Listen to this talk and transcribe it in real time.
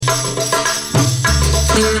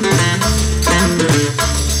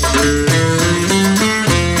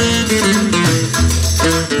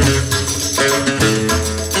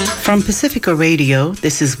From Pacifica Radio,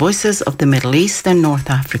 this is Voices of the Middle East and North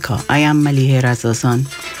Africa. I am Maliha Razazan.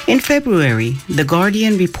 In February, The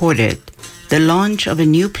Guardian reported the launch of a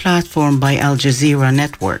new platform by Al Jazeera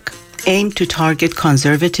Network aimed to target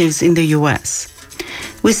conservatives in the U.S.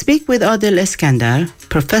 We speak with Adel Eskandar,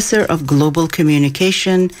 Professor of Global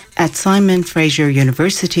Communication at Simon Fraser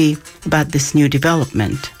University, about this new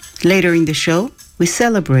development. Later in the show, we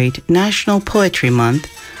celebrate National Poetry Month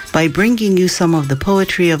by bringing you some of the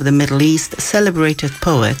poetry of the Middle East celebrated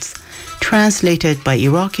poets, translated by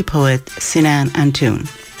Iraqi poet Sinan Antoon.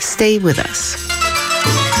 Stay with us.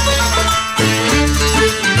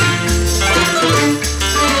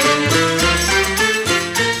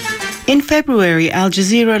 In February, Al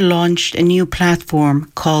Jazeera launched a new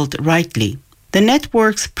platform called Rightly. The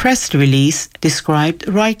network's press release described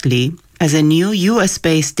Rightly as a new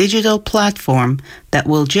US-based digital platform that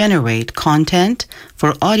will generate content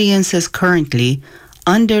for audiences currently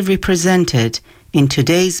underrepresented in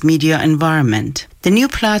today's media environment. The new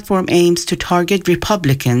platform aims to target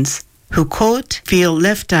Republicans who, quote, feel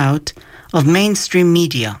left out of mainstream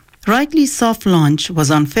media. Rightly's soft launch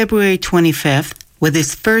was on February 25th with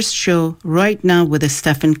its first show, Right Now with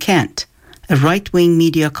Stephen Kent, a right-wing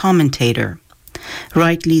media commentator.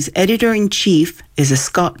 Rightly's editor-in-chief is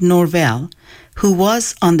Scott Norvell, who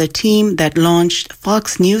was on the team that launched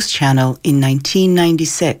Fox News Channel in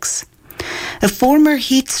 1996. A former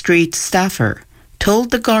Heat Street staffer told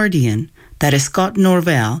The Guardian that Scott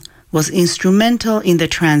Norvell was instrumental in the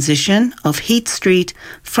transition of Heat Street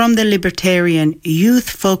from the libertarian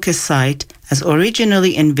youth-focused site as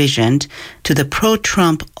originally envisioned to the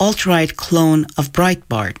pro-Trump alt-right clone of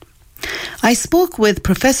Breitbart. I spoke with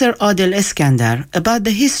Professor Adel Eskandar about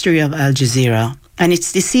the history of Al Jazeera and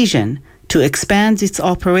its decision to expand its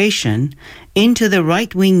operation into the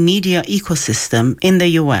right-wing media ecosystem in the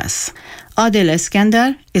U.S. Adel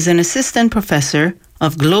Eskandar is an assistant professor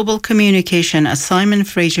of global communication at Simon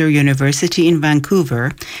Fraser University in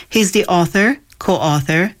Vancouver. He's the author,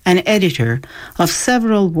 co-author, and editor of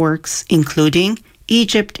several works, including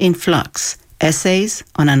Egypt in Flux, Essays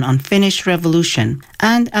on an Unfinished Revolution,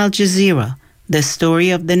 and Al Jazeera, the story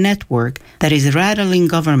of the network that is rattling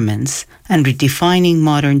governments and redefining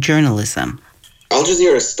modern journalism. Al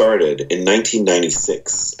Jazeera started in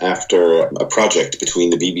 1996 after a project between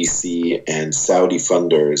the BBC and Saudi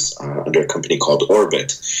funders under a company called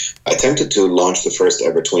Orbit attempted to launch the first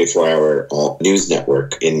ever 24-hour news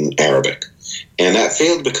network in Arabic. And that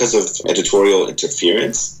failed because of editorial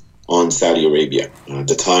interference on Saudi Arabia. At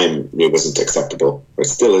the time, it wasn't acceptable, or it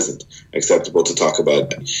still isn't acceptable, to talk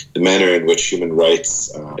about the manner in which human rights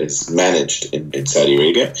is managed in Saudi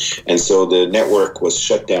Arabia. And so the network was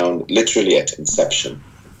shut down literally at inception.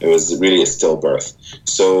 It was really a stillbirth.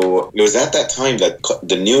 So it was at that time that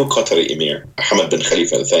the new Qatari Emir, Hamad bin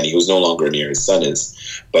Khalifa Al Thani, who's no longer Emir, his son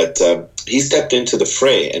is, but he stepped into the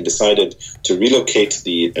fray and decided to relocate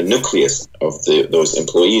the nucleus of those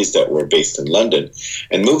employees that were based in London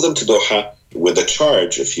and move them to Doha with a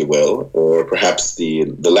charge, if you will, or perhaps the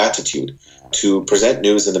latitude to present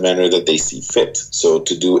news in the manner that they see fit. So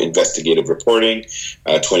to do investigative reporting,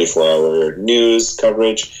 24-hour news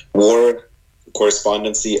coverage, war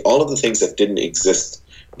correspondency, all of the things that didn't exist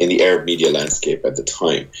in the Arab media landscape at the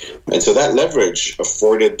time. And so that leverage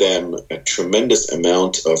afforded them a tremendous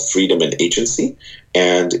amount of freedom and agency,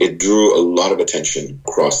 and it drew a lot of attention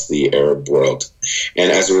across the Arab world. And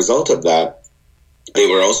as a result of that, they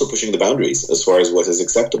were also pushing the boundaries as far as what is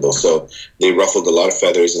acceptable. So they ruffled a lot of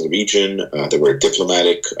feathers in the region. There were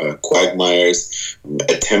diplomatic quagmires,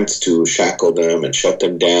 attempts to shackle them and shut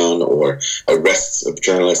them down, or arrests of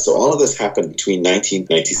journalists. So all of this happened between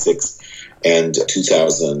 1996 and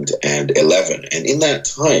 2011. And in that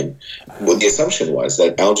time, what the assumption was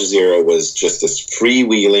that Al Jazeera was just this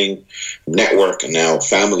freewheeling network, and now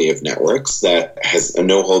family of networks, that has a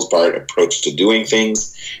no-holds-barred approach to doing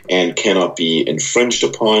things and cannot be infringed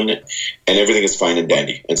upon, and everything is fine and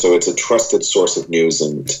dandy. And so it's a trusted source of news,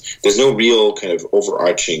 and there's no real kind of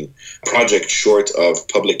overarching project short of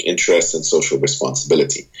public interest and social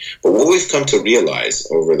responsibility. But what we've come to realize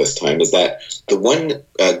over this time is that the one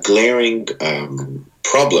glaring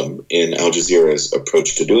problem in Al Jazeera's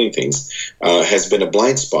approach to doing things has been a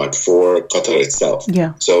blind spot for Qatar itself.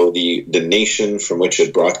 Yeah. So the nation from which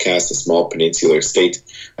it broadcasts, a small peninsular state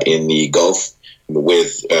in the Gulf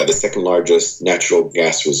with the second largest natural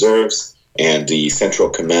gas reserves and the central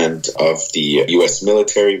command of the U.S.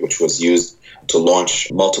 military, which was used to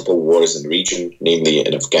launch multiple wars in the region, namely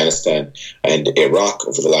in Afghanistan and Iraq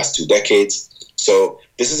over the last 2 decades. So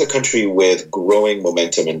this is a country with growing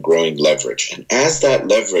momentum and growing leverage. And as that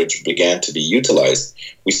leverage began to be utilized,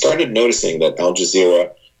 we started noticing that Al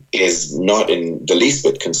Jazeera is not in the least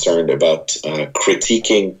bit concerned about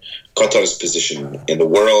critiquing Qatar's position in the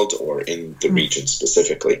world or in the region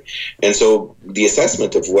specifically. And so the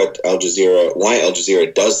assessment of why Al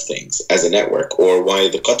Jazeera does things as a network, or why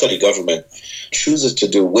the Qatari government chooses to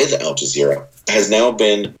do with Al Jazeera, has now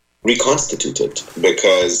been reconstituted,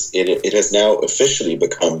 because it has now officially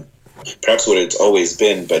become perhaps what it's always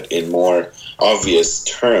been, but in more obvious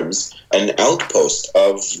terms, an outpost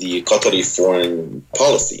of the Qatari foreign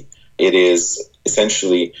policy. It is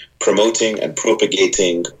essentially promoting and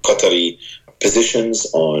propagating Qatari positions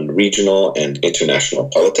on regional and international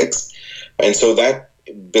politics. And so that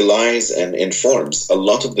belies and informs a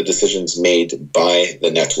lot of the decisions made by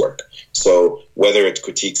the network. So whether it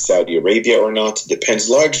critiques Saudi Arabia or not depends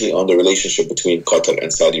largely on the relationship between Qatar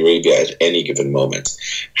and Saudi Arabia at any given moment.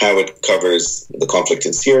 How it covers the conflict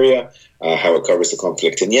in Syria, how it covers the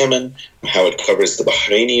conflict in Yemen, how it covers the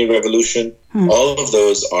Bahraini revolution. All of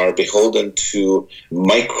those are beholden to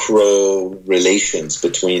micro relations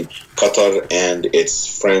between Qatar and its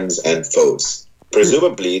friends and foes.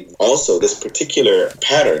 Presumably, also, this particular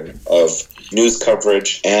pattern of news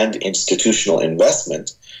coverage and institutional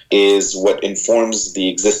investment is what informs the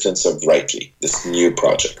existence of Rightly, this new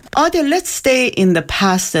project. Adil, let's stay in the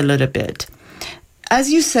past a little bit.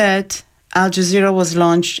 As you said, Al Jazeera was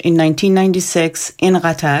launched in 1996 in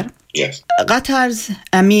Qatar. Yes. Qatar's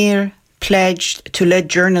Amir pledged to let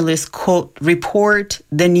journalists, quote, report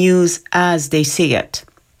the news as they see it.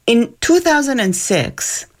 In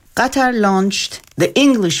 2006, Qatar launched the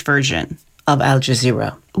English version of Al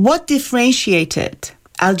Jazeera. What differentiated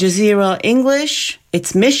Al Jazeera English,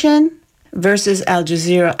 its mission, versus Al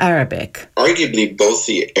Jazeera Arabic? Arguably, both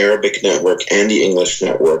the Arabic network and the English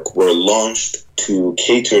network were launched to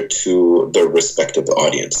cater to their respective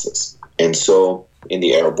audiences. And so in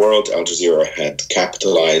the Arab world, Al Jazeera had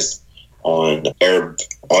capitalized on Arab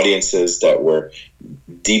audiences that were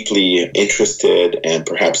deeply interested and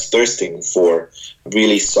perhaps thirsting for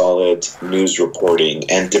really solid news reporting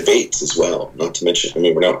and debates as well. Not to mention,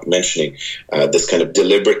 we're not mentioning this kind of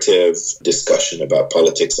deliberative discussion about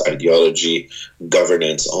politics, ideology,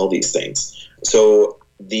 governance, all these things. So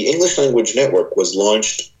the English language network was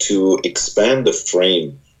launched to expand the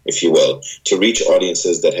frame, if you will, to reach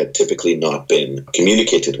audiences that had typically not been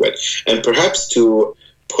communicated with, and perhaps to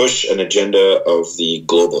push an agenda of the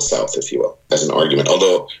global south, if you will, as an argument.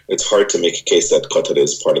 Although it's hard to make a case that Qatar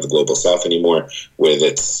is part of the global south anymore, with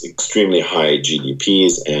its extremely high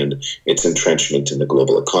GDPs and its entrenchment in the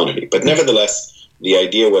global economy. But nevertheless, the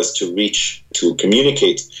idea was to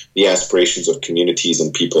communicate the aspirations of communities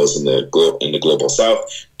and peoples in the global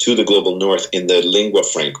south to the global north in the lingua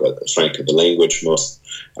franca, the language most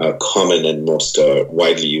common and most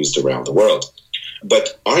widely used around the world.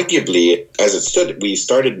 But arguably, as it stood, we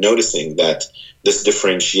started noticing that this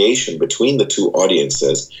differentiation between the two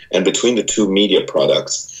audiences and between the two media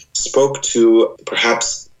products spoke to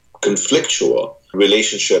perhaps conflictual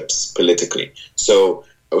relationships politically. So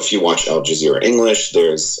if you watch Al Jazeera English,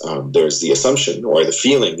 there's the assumption or the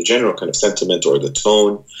feeling, the general kind of sentiment or the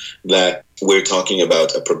tone that we're talking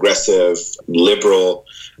about a progressive, liberal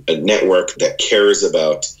network that cares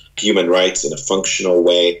about human rights in a functional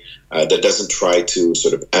way, that doesn't try to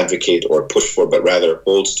sort of advocate or push for, but rather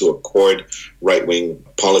holds to accord right-wing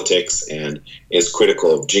politics and is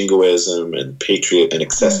critical of jingoism and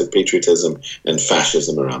excessive patriotism and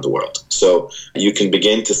fascism around the world. So you can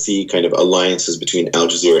begin to see kind of alliances between Al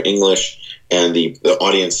Jazeera English and the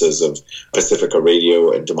audiences of Pacifica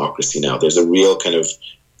Radio and Democracy Now! There's a real kind of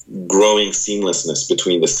growing seamlessness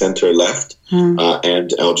between the center-left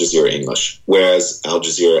and Al Jazeera English, whereas Al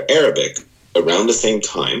Jazeera Arabic, around the same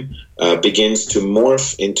time, begins to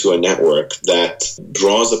morph into a network that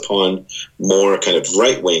draws upon more kind of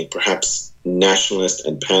right-wing, perhaps nationalist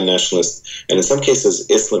and pan-nationalist, and in some cases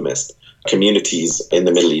Islamist communities in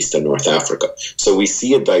the Middle East and North Africa. So we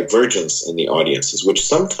see a divergence in the audiences, which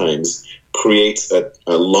sometimes creates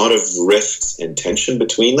a lot of rifts and tension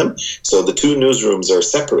between them. So the two newsrooms are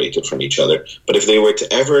separated from each other. But if they were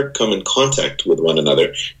to ever come in contact with one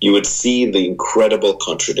another, you would see the incredible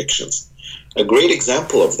contradictions. A great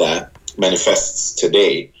example of that manifests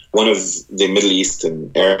today. One of the Middle East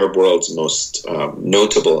and Arab world's most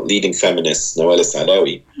notable leading feminists, Nawal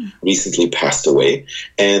Saadawi, recently passed away.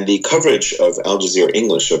 And the coverage of Al Jazeera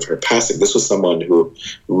English of her passing, this was someone who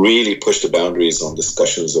really pushed the boundaries on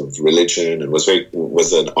discussions of religion and was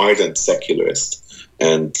an ardent secularist.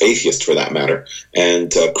 and atheist for that matter,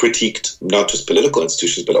 and critiqued not just political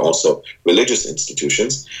institutions but also religious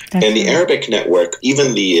institutions. That's and the Arabic network,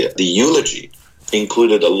 even the eulogy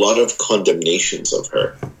included a lot of condemnations of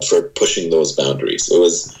her for pushing those boundaries. It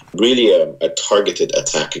was really a targeted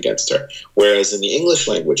attack against her. Whereas in the English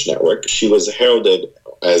language network, she was heralded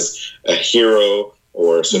as a hero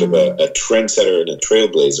or sort of a trendsetter and a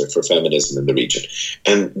trailblazer for feminism in the region.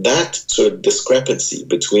 And that sort of discrepancy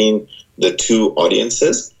between the two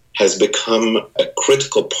audiences has become a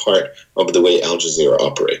critical part of the way Al Jazeera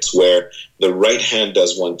operates, where the right hand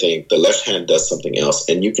does one thing, the left hand does something else,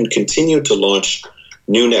 and you can continue to launch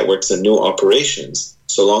new networks and new operations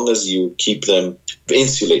so long as you keep them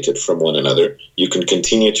insulated from one another. You can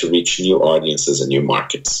continue to reach new audiences and new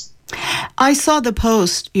markets. I saw the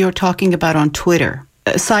post you're talking about on Twitter,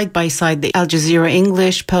 side by side, the Al Jazeera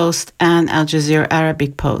English post and Al Jazeera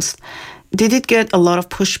Arabic post. Did it get a lot of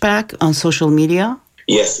pushback on social media?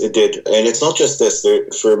 Yes, it did. And it's not just this.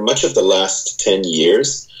 For much of the last 10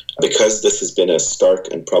 years, because this has been a stark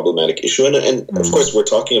and problematic issue, and of course we're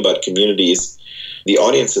talking about communities, the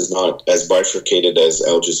audience is not as bifurcated as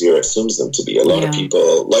Al Jazeera assumes them to be. A lot of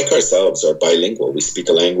people, like ourselves, are bilingual. We speak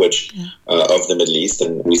a language of the Middle East,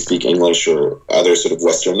 and we speak English or other sort of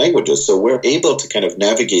Western languages. So we're able to kind of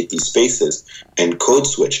navigate these spaces and code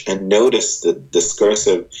switch and notice the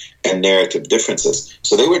discursive and narrative differences.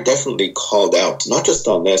 So they were definitely called out, not just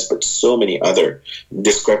on this, but so many other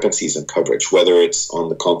discrepancies in coverage, whether it's on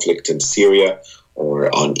the conflict in Syria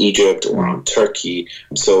or on Egypt or on Turkey.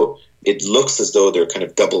 So it looks as though there are kind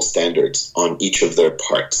of double standards on each of their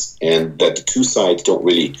parts, and that the two sides don't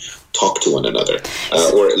really talk to one another,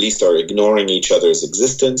 or at least are ignoring each other's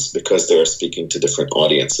existence because they are speaking to different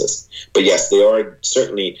audiences. But yes, they are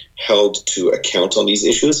certainly held to account on these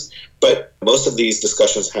issues. But most of these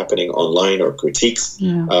discussions happening online or critiques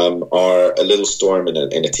are a little storm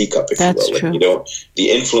in a teacup, if That's you will. True. Like, the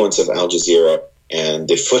influence of Al Jazeera and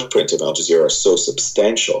the footprint of Al Jazeera are so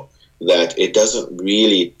substantial that it doesn't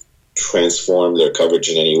really transform their coverage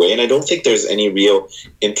in any way. And I don't think there's any real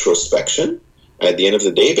introspection at the end of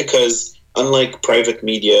the day, because unlike private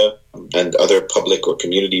media and other public or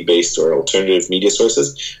community-based or alternative media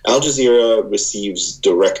sources, Al Jazeera receives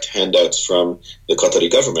direct handouts from the Qatari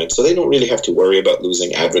government, so they don't really have to worry about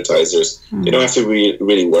losing advertisers. They don't have to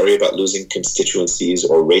really worry about losing constituencies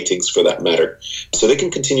or ratings for that matter. So they can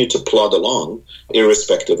continue to plod along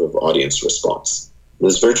irrespective of audience response.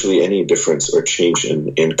 There's virtually any difference or change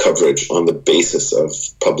in coverage on the basis of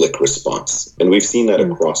public response. And we've seen that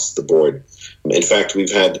across the board. In fact,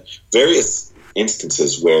 we've had various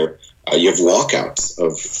instances where you have walkouts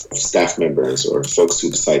of staff members or folks who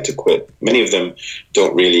decide to quit. Many of them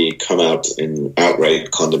don't really come out in outright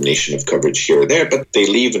condemnation of coverage here or there, but they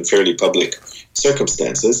leave in fairly public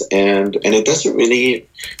circumstances. And it doesn't really,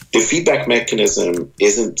 the feedback mechanism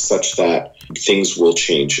isn't such that things will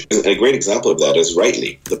change. A great example of that is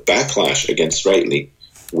Rightly. The backlash against Rightly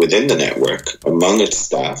within the network among its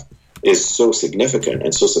staff is so significant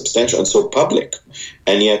and so substantial and so public.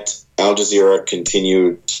 And yet Al Jazeera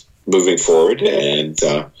continued moving forward and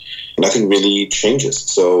nothing really changes.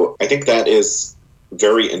 So I think that is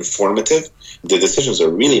very informative. The decisions are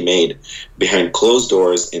really made behind closed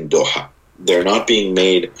doors in Doha. They're not being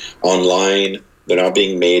made online. They're not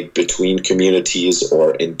being made between communities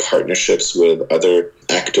or in partnerships with other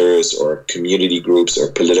actors or community groups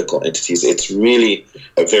or political entities. It's really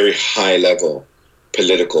a very high-level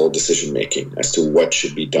political decision-making as to what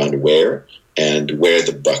should be done where and where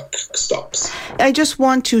the buck stops. I just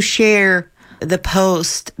want to share the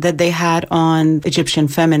post that they had on Egyptian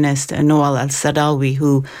feminist Nawal al-Saadawi,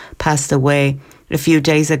 who passed away a few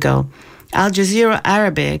days ago. Al Jazeera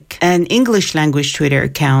Arabic and English language Twitter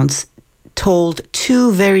accounts told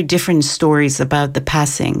two very different stories about the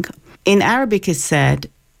passing. In Arabic, it said,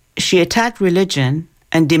 she attacked religion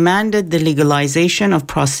and demanded the legalization of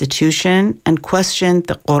prostitution and questioned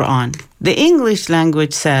the Quran. The English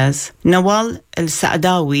language says, Nawal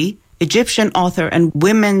al-Saadawi, Egyptian author and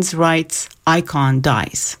women's rights icon,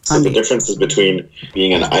 dies. So the difference is between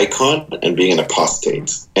being an icon and being an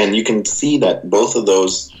apostate. And you can see that both of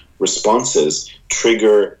those responses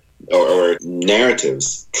trigger or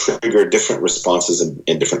narratives trigger different responses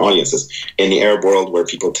in different audiences. In the Arab world, where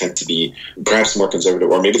people tend to be perhaps more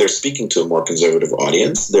conservative, or maybe they're speaking to a more conservative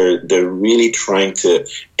audience, they're really trying to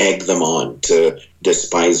egg them on to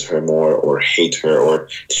despise her more or hate her, or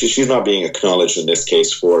she's not being acknowledged in this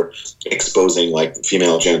case for exposing like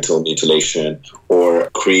female genital mutilation or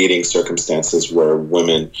creating circumstances where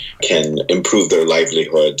women can improve their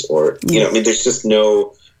livelihood, or there's just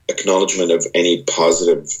no acknowledgement of any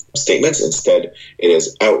positive statements. Instead, it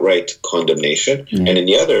is outright condemnation. And in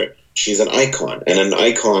the other, she's an icon. And an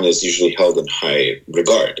icon is usually held in high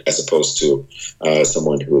regard as opposed to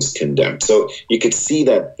someone who is condemned. So you could see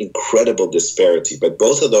that incredible disparity. But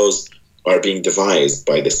both of those are being devised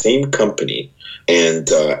by the same company, and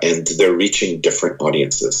they're reaching different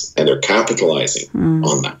audiences, and they're capitalizing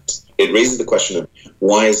on that. It raises the question of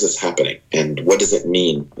why is this happening, and what does it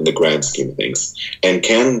mean in the grand scheme of things? And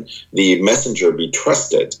can the messenger be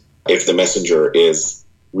trusted if the messenger is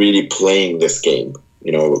really playing this game?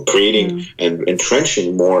 You know, creating and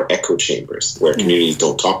entrenching more echo chambers where communities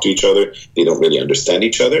don't talk to each other, they don't really understand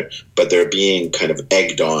each other, but they're being kind of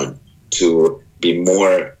egged on to be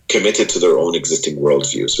more committed to their own existing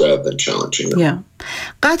worldviews rather than challenging them. Yeah.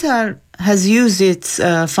 Qatar has used its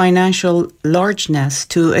financial largeness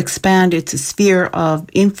to expand its sphere of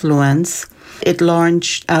influence. It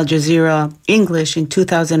launched Al Jazeera English in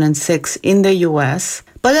 2006 in the US.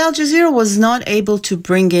 But Al Jazeera was not able to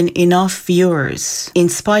bring in enough viewers in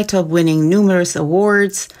spite of winning numerous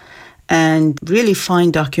awards and really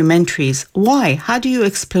fine documentaries. Why? How do you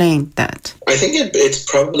explain that? I think it's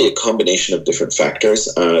probably a combination of different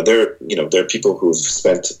factors. There are people who've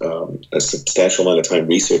spent a substantial amount of time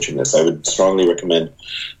researching this. I would strongly recommend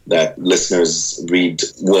that listeners read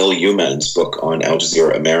Will Euman's book on Al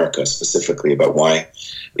Jazeera America, specifically about why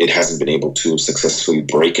it hasn't been able to successfully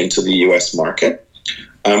break into the U.S. market.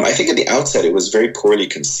 I think at the outset it was very poorly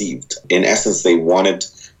conceived. In essence, they wanted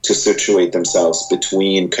to situate themselves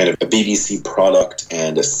between kind of a BBC product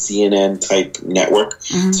and a CNN type network.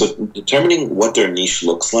 So determining what their niche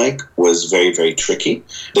looks like was very, very tricky.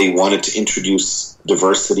 They wanted to introduce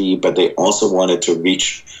diversity, but they also wanted to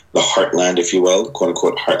reach the heartland, if you will, quote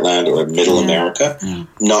unquote heartland or middle America,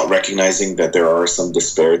 not recognizing that there are some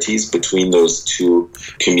disparities between those two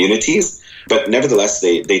communities. But nevertheless,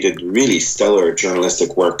 they did really stellar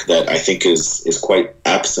journalistic work that I think is quite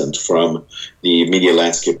absent from the media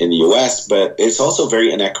landscape in the U.S. But it's also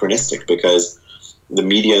very anachronistic because the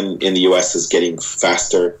media in the U.S. is getting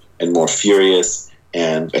faster and more furious,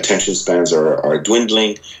 and attention spans are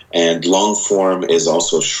dwindling, and long form is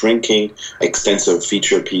also shrinking. Extensive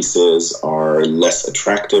feature pieces are less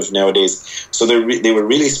attractive nowadays. So they were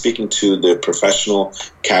really speaking to the professional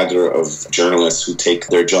cadre of journalists who take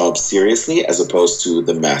their job seriously as opposed to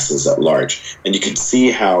the masses at large. And you could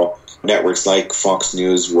see how networks like Fox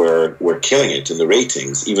News were killing it in the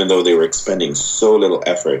ratings, even though they were expending so little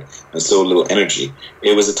effort and so little energy.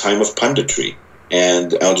 It was a time of punditry.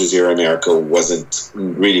 And Al Jazeera America wasn't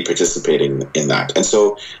really participating in that. And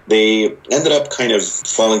so they ended up kind of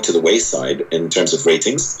falling to the wayside in terms of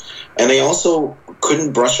ratings. And they also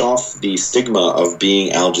couldn't brush off the stigma of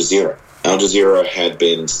being Al Jazeera. Al Jazeera had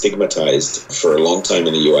been stigmatized for a long time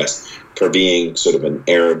in the U.S. for being sort of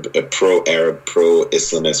a pro-Arab,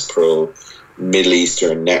 pro-Islamist, pro-Middle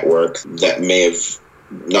Eastern network that may have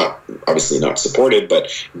obviously not supported,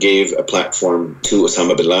 but gave a platform to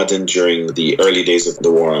Osama bin Laden during the early days of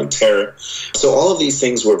the war on terror. So all of these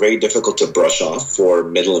things were very difficult to brush off for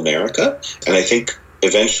Middle America. And I think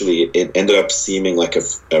eventually it ended up seeming like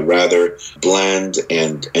a rather bland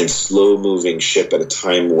and slow-moving ship at a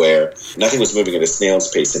time where nothing was moving at a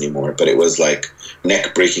snail's pace anymore, but it was like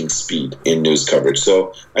neck-breaking speed in news coverage.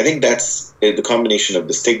 So I think that's the combination of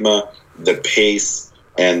the stigma, the pace,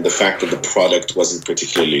 and the fact that the product wasn't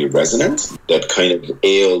particularly resonant that kind of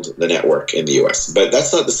ailed the network in the US. But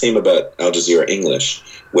that's not the same about Al Jazeera English,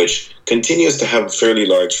 which continues to have a fairly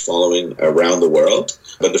large following around the world.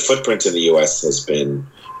 But the footprint in the US has been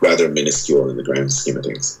rather minuscule in the grand scheme of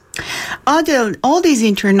things. Adel, all these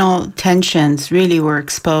internal tensions really were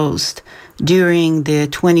exposed during the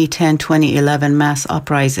 2010-2011 mass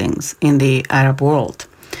uprisings in the Arab world.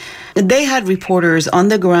 They had reporters on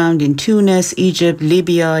the ground in Tunis, Egypt,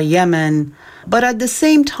 Libya, Yemen. But at the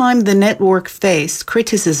same time, the network faced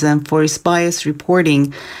criticism for its biased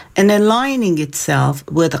reporting and aligning itself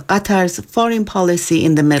with Qatar's foreign policy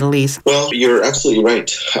in the Middle East. Well, you're absolutely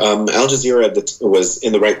right. Al Jazeera was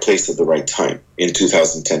in the right place at the right time in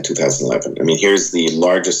 2010, 2011. I mean, here's the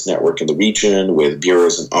largest network in the region with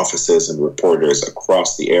bureaus and offices and reporters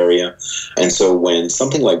across the area. And so when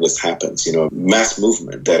something like this happens, mass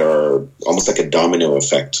movement that are almost like a domino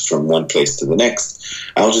effect from one place to the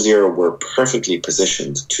next, Al Jazeera were perfectly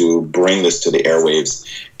positioned to bring this to the airwaves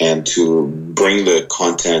and to bring the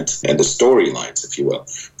content movement and the storylines, if you will,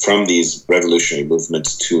 from these revolutionary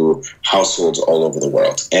movements to households all over the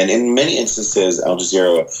world. And in many instances, Al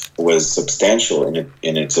Jazeera was substantial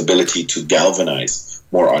in its ability to galvanize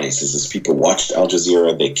more audiences. As people watched Al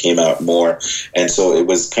Jazeera, they came out more. And so it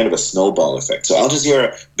was kind of a snowball effect. So Al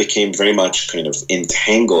Jazeera became very much kind of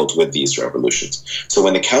entangled with these revolutions. So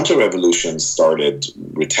when the counter-revolutions started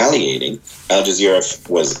retaliating, Al Jazeera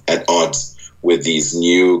was at odds with these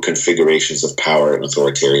new configurations of power and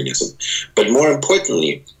authoritarianism. But more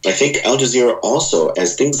importantly, I think Al Jazeera also,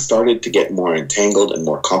 as things started to get more entangled and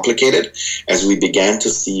more complicated, as we began to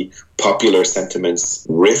see popular sentiments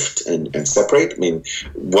rift and separate. I mean,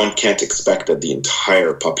 one can't expect that the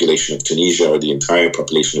entire population of Tunisia or the entire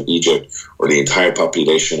population of Egypt or the entire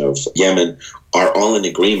population of Yemen are all in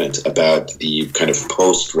agreement about the kind of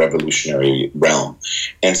post-revolutionary realm.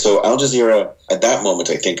 And so Al Jazeera, at that moment,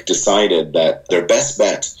 I think, decided that their best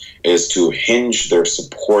bet is to hinge their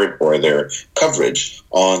support or their coverage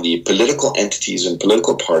on the political entities and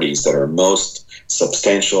political parties that are most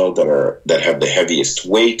substantial, that have the heaviest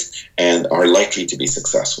weight and are likely to be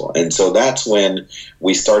successful. And so that's when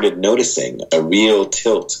we started noticing a real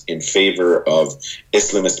tilt in favor of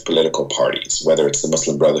Islamist political parties, whether it's the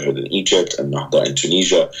Muslim Brotherhood in Egypt and Nahda in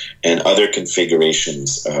Tunisia and other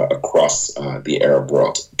configurations across the Arab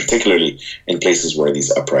world, particularly in places where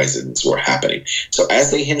these uprisings were happening. So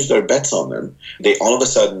as they hinged their bets on them, they all of a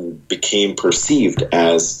sudden became perceived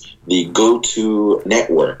as the go-to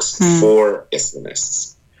networks for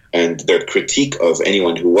Islamists. And their critique of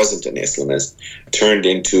anyone who wasn't an Islamist turned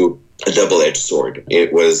into a double-edged sword.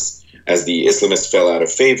 It was as the Islamists fell out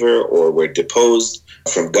of favor or were deposed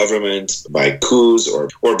from government by coups or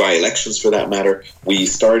by elections for that matter, we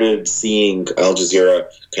started seeing Al Jazeera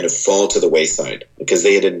kind of fall to the wayside because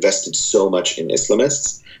they had invested so much in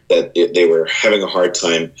Islamists that they were having a hard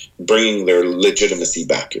time bringing their legitimacy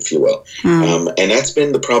back, if you will. And that's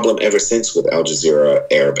been the problem ever since with Al Jazeera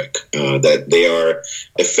Arabic, that they are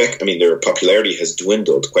their popularity has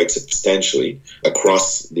dwindled quite substantially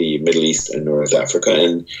across the Middle East and North Africa,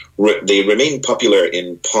 and they remain popular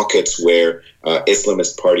in pockets where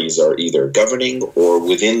Islamist parties are either governing or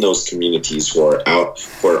within those communities who are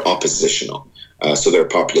oppositional. So they're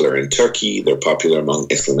popular in Turkey, they're popular among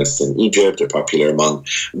Islamists in Egypt, they're popular among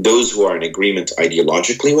those who are in agreement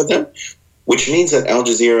ideologically with them, which means that Al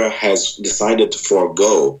Jazeera has decided to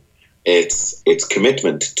forego its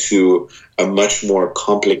commitment to a much more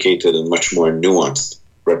complicated and much more nuanced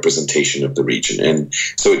representation of the region. And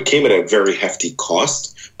so it came at a very hefty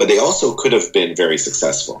cost, but they also could have been very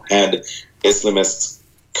successful had Islamists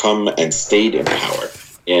come and stayed in power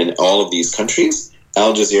in all of these countries.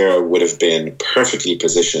 Al Jazeera would have been perfectly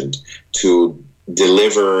positioned to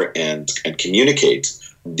deliver and communicate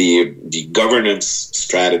the governance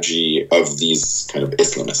strategy of these kind of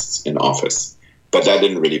Islamists in office. But that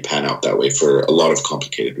didn't really pan out that way for a lot of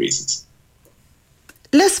complicated reasons.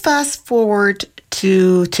 Let's fast forward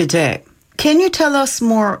to today. Can you tell us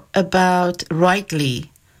more about Rightly,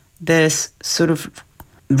 this sort of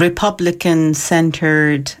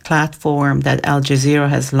Republican-centered platform that Al Jazeera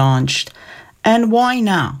has launched? And why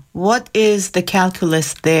now? What is the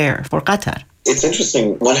calculus there for Qatar? It's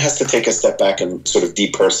interesting. One has to take a step back and sort of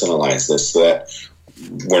depersonalize this so that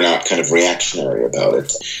we're not kind of reactionary about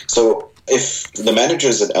it. So if the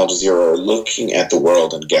managers at Al Jazeera are looking at the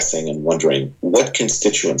world and guessing and wondering what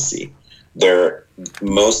constituency they're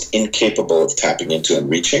most incapable of tapping into and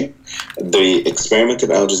reaching, the experiment of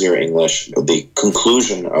Al Jazeera English, the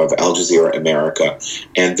conclusion of Al Jazeera America,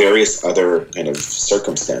 and various other kind of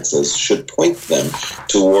circumstances should point them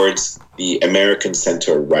towards the American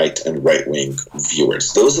center right and right-wing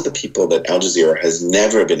viewers. Those are the people that Al Jazeera has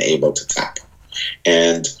never been able to tap.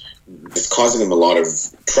 And it's causing them a lot of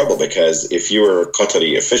trouble because if you're a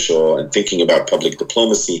Qatari official and thinking about public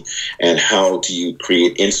diplomacy and how do you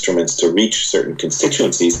create instruments to reach certain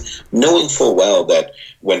constituencies, knowing full well that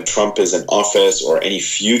when Trump is in office or any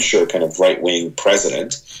future kind of right-wing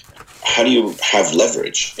president, how do you have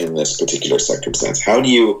leverage in this particular circumstance? How do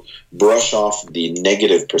you brush off the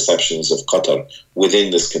negative perceptions of Qatar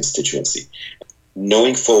within this constituency?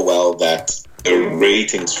 Knowing full well that the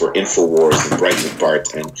ratings for InfoWars and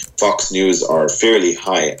Breitbart and Fox News are fairly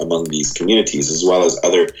high among these communities, as well as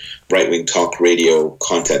other right-wing talk radio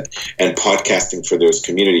content and podcasting for those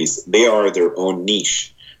communities. They are their own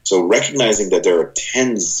niche. So recognizing that there are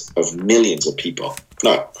tens of millions of people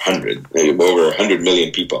not 100, over 100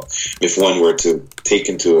 million people, if one were to take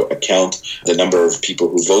into account the number of people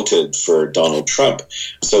who voted for Donald Trump.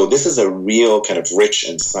 So this is a real kind of rich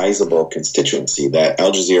and sizable constituency that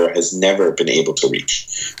Al Jazeera has never been able to reach.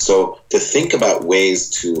 So to think about ways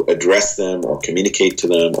to address them or communicate to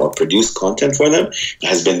them or produce content for them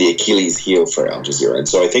has been the Achilles heel for Al Jazeera. And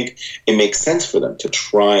so I think it makes sense for them to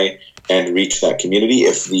try and reach that community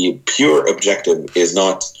if the pure objective is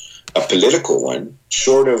not a political one,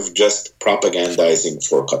 short of just propagandizing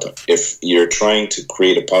for Qatar. If you're trying to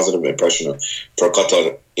create a positive impression for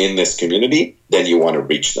Qatar in this community, then you want to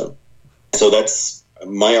reach them. So that's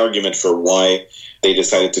my argument for why they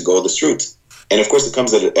decided to go this route. And of course, it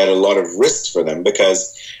comes at a lot of risks for them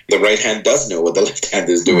because the right hand does know what the left hand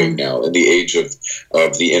is doing now in the age of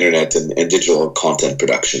the internet and digital content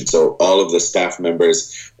production. So all of the staff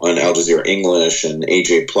members on Al Jazeera English and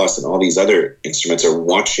AJ Plus and all these other instruments are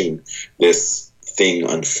watching this thing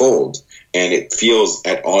unfold. And it feels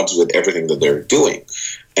at odds with everything that they're doing.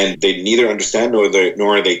 And they neither understand nor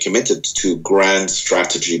are they committed to grand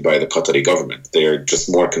strategy by the Qatari government. They're just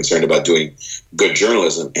more concerned about doing good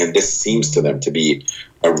journalism. And this seems to them to be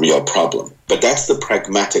a real problem. But that's the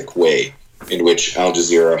pragmatic way in which Al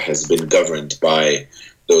Jazeera has been governed by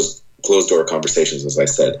those closed-door conversations, as I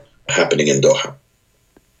said, happening in Doha.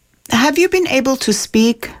 Have you been able to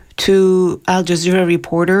speak to Al Jazeera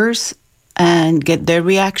reporters and get their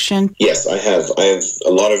reaction? Yes, I have. I have a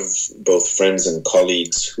lot of both friends and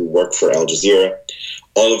colleagues who work for Al Jazeera,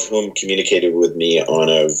 all of whom communicated with me on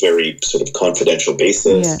a very sort of confidential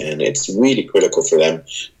basis. Yeah. And it's really critical for them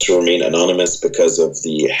to remain anonymous because of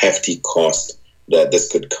the hefty cost that this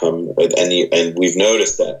could come with. And we've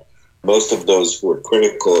noticed that most of those who were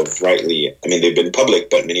critical of Rightly, I mean, they've been public,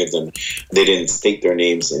 but many of them, they didn't state their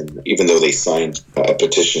names, even though they signed a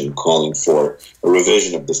petition calling for a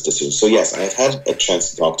revision of this decision. So yes, I've had a chance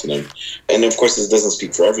to talk to them. And of course, this doesn't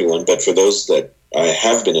speak for everyone, but for those that I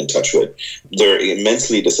have been in touch with, they're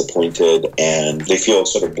immensely disappointed and they feel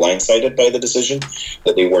sort of blindsided by the decision,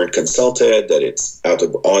 that they weren't consulted, that it's out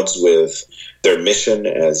of odds with their mission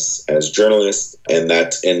as journalists, and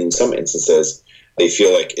that in some instances, they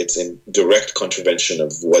feel like it's in direct contravention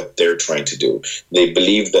of what they're trying to do. They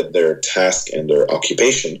believe that their task and their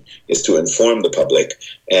occupation is to inform the public,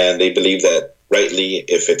 and they believe that Rightly,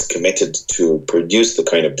 if it's committed to produce the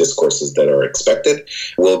kind of discourses that are expected,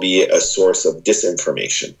 will be a source of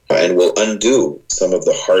disinformation and will undo some of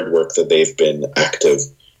the hard work that they've been active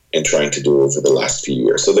in trying to do over the last few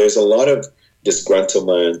years. So there's a lot of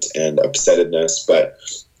disgruntlement and upsetness, but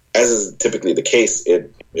as is typically the case,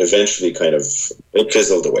 it eventually it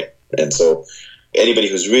fizzled away. And so anybody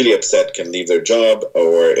who's really upset can leave their job,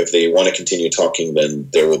 or if they want to continue talking, then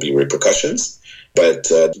there will be repercussions. But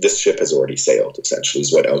this ship has already sailed, essentially,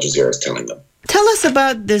 is what Al Jazeera is telling them. Tell us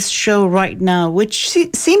about this show Right Now, which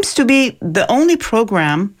seems to be the only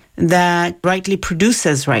program that Rightly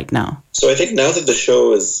produces right now. So I think now that the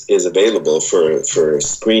show is available for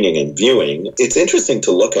screening and viewing, it's interesting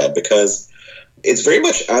to look at because it's very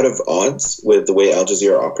much out of odds with the way Al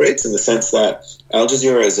Jazeera operates, in the sense that Al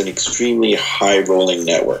Jazeera is an extremely high-rolling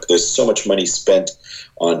network. There's so much money spent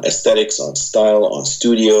on aesthetics, on style, on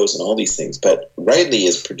studios, and all these things. But Rightly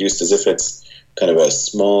is produced as if it's kind of a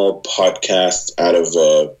small podcast out of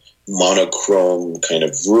a monochrome kind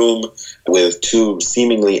of room with two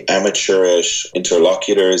seemingly amateurish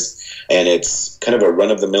interlocutors, and it's kind of a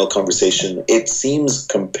run-of-the-mill conversation. It seems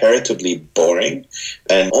comparatively boring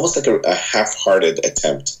and almost like a half-hearted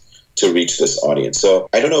attempt to reach this audience. So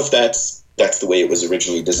I don't know if that's the way it was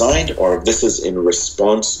originally designed, or if this is in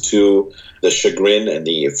response to the chagrin and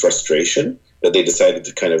the frustration that they decided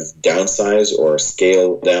to kind of downsize or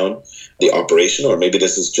scale down the operation, or maybe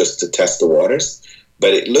this is just to test the waters.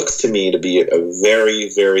 But it looks to me to be a very,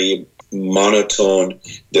 very monotone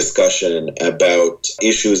discussion about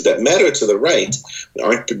issues that matter to the right,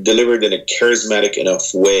 aren't delivered in a charismatic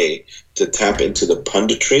enough way to tap into the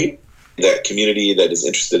punditry, that community that is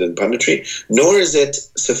interested in punditry, nor is it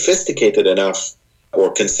sophisticated enough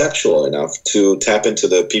or conceptual enough to tap into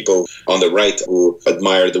the people on the right who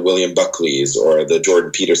admire the William Buckleys or the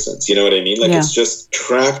Jordan Petersons. You know what I mean? It's just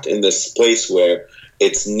trapped in this place where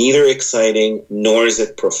it's neither exciting nor is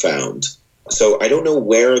it profound. So I don't know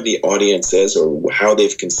where the audience is or how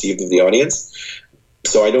they've conceived of the audience.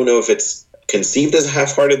 So I don't know if it's conceived as a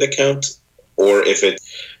half-hearted account or if it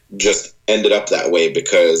just ended up that way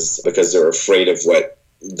because they're afraid of what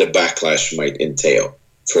the backlash might entail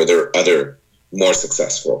for their other more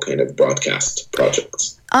successful kind of broadcast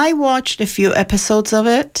projects. I watched a few episodes of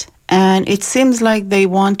it, and it seems like they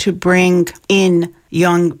want to bring in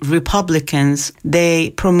young Republicans.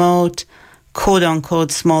 They promote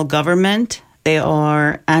quote-unquote small government. They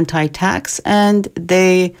are anti-tax, and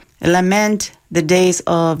they lament the days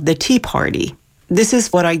of the Tea Party. This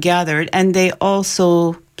is what I gathered, and they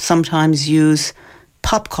also sometimes use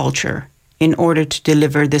pop culture in order to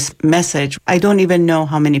deliver this message. I don't even know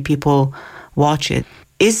how many people watch it.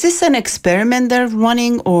 Is this an experiment they're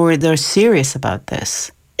running, or they're serious about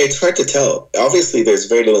this? It's hard to tell. Obviously, there's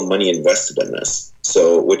very little money invested in this,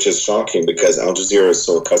 which is shocking because Al Jazeera is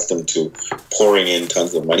so accustomed to pouring in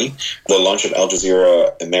tons of money. The launch of Al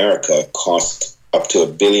Jazeera America cost up to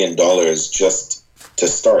 $1 billion just to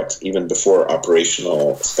start, even before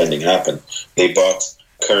operational spending happened. They bought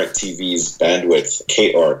Current TV's bandwidth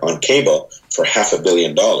on cable for $500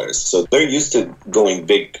 million. So they're used to going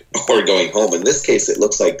big or going home. In this case, it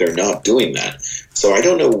looks like they're not doing that. So I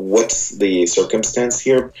don't know what's the circumstance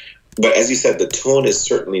here. But as you said, the tone is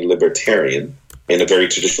certainly libertarian in a very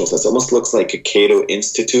traditional sense. It almost looks like a Cato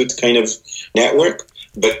Institute kind of network,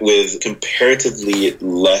 but with comparatively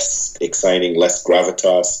less exciting, less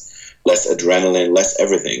gravitas, less adrenaline, less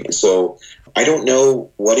everything. So I don't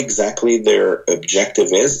know what exactly their objective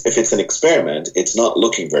is. If it's an experiment, it's not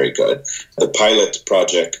looking very good. The pilot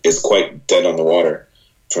project is quite dead on the water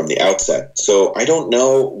from the outset. So I don't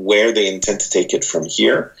know where they intend to take it from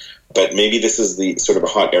here, but maybe this is the sort of a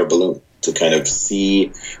hot air balloon to kind of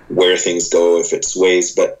see where things go, if it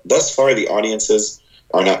sways. But thus far, the audiences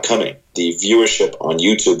are not coming. The viewership on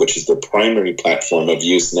YouTube, which is the primary platform of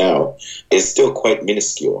use now, is still quite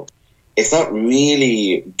minuscule. It's not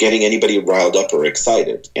really getting anybody riled up or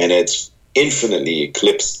excited, and it's infinitely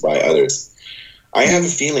eclipsed by others. I have a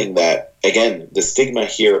feeling that, again, the stigma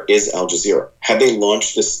here is Al Jazeera. Had they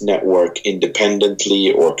launched this network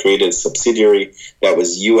independently or created a subsidiary that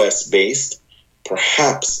was US-based,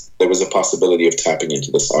 perhaps there was a possibility of tapping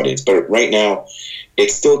into this audience. But right now,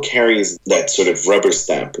 it still carries that sort of rubber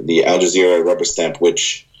stamp, the Al Jazeera rubber stamp,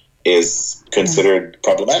 which is considered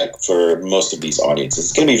problematic for most of these audiences.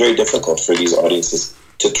 It's going to be very difficult for these audiences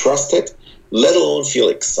to trust it, let alone feel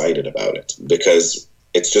excited about it, because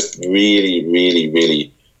it's just really, really,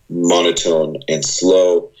 really monotone and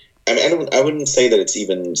slow. I mean, I wouldn't say that it's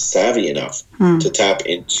even savvy enough to tap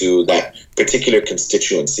into that particular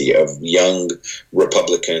constituency of young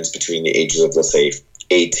Republicans between the ages of, let's say,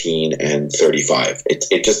 18 and 35.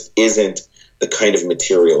 It just isn't the kind of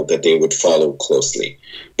material that they would follow closely.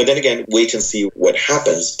 But then again, wait and see what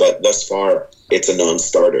happens. But thus far, it's a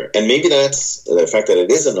non-starter. And maybe that's the fact that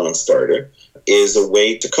it is a non-starter is a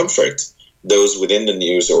way to comfort those within the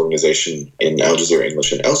news organization in Al Jazeera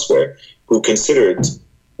English and elsewhere who considered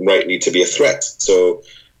Rightly to be a threat. So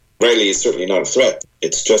Rightly is certainly not a threat.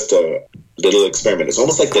 It's just a little experiment. It's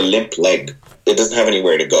almost like the limp leg. It doesn't have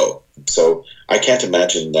anywhere to go. So I can't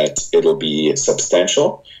imagine that it'll be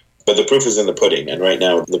substantial. But the proof is in the pudding, and right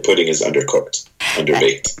now the pudding is undercooked,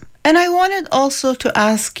 underbaked. And I wanted also to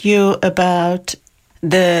ask you about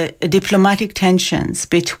the diplomatic tensions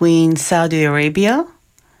between Saudi Arabia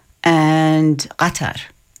and Qatar,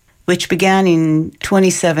 which began in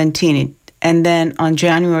 2017. And then on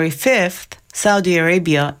January 5th, Saudi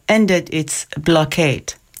Arabia ended its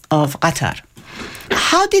blockade of Qatar.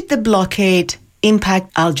 How did the blockade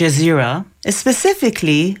impact Al Jazeera,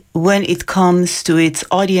 specifically when it comes to its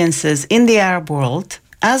audiences in the Arab world,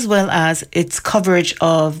 as well as its coverage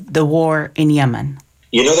of the war in Yemen?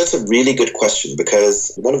 You know, that's a really good question,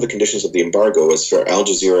 because one of the conditions of the embargo was for Al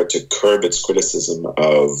Jazeera to curb its criticism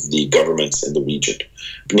of the governments in the region,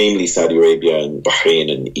 namely Saudi Arabia and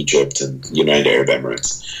Bahrain and Egypt and United Arab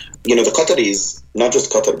Emirates. You know, the Qataris, not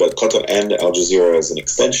just Qatar, but Qatar and Al Jazeera as an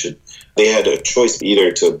extension, they had a choice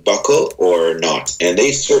either to buckle or not. And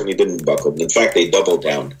they certainly didn't buckle. In fact, they doubled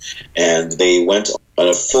down and they went on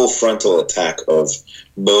a full frontal attack of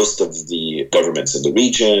most of the governments in the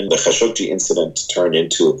region. The Khashoggi incident turned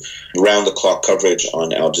into round-the-clock coverage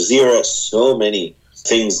on Al Jazeera. So many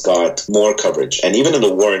things got more coverage. And even in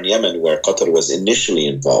the war in Yemen, where Qatar was initially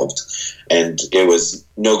involved, and it was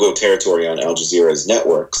no-go territory on Al Jazeera's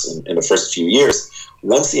networks in the first few years,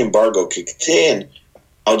 once the embargo kicked in,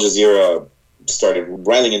 Al Jazeera started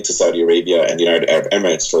rallying into Saudi Arabia and the United Arab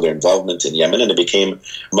Emirates for their involvement in Yemen, and it became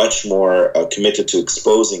much more committed to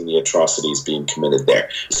exposing the atrocities being committed there.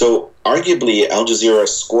 So arguably, Al Jazeera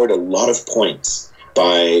scored a lot of points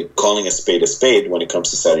by calling a spade when it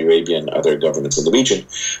comes to Saudi Arabia and other governments in the region.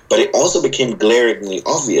 But it also became glaringly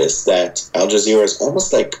obvious that Al Jazeera is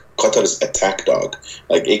almost like Qatar's attack dog.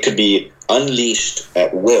 Like, it could be unleashed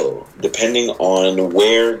at will, depending on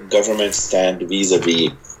where governments stand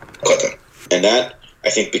vis-a-vis Qatar. And that,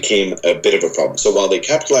 I think, became a bit of a problem. So while they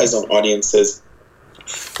capitalized on audiences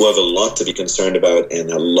who have a lot to be concerned about and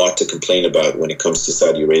a lot to complain about when it comes to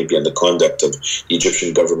Saudi Arabia and the conduct of the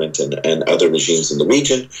Egyptian government and other regimes in the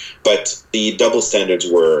region. But the double standards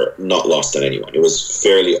were not lost on anyone. It was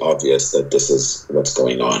fairly obvious that this is what's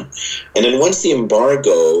going on. And then once the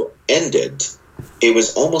embargo ended, it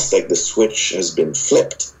was almost like the switch has been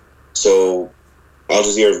flipped. So Al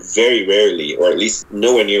Jazeera very rarely, or at least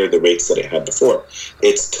nowhere near the rates that it had before,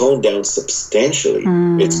 it's toned down substantially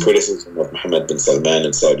its criticism of Mohammed bin Salman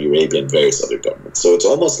and Saudi Arabia and various other governments. So it's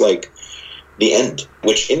almost like the end,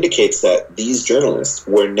 which indicates that these journalists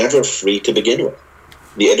were never free to begin with.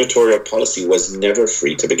 The editorial policy was never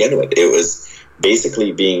free to begin with. It was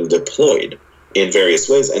basically being deployed in various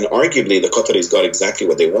ways. And arguably, the Qataris got exactly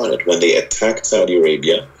what they wanted. When they attacked Saudi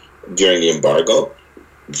Arabia during the embargo,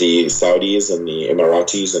 the Saudis and the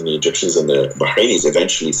Emiratis and the Egyptians and the Bahrainis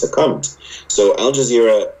eventually succumbed. So Al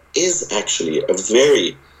Jazeera is actually a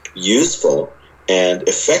very useful and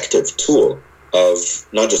effective tool of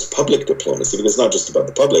not just public diplomacy, because it's not just about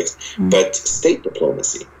the public, but state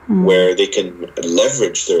diplomacy, where they can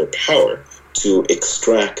leverage their power to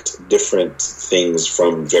extract different things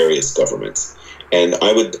from various governments. And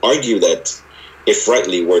I would argue that if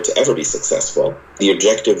rightly were to ever be successful, the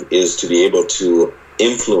objective is to be able to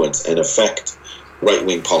influence and affect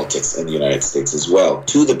right-wing politics in the United States as well,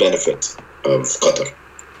 to the benefit of Qatar.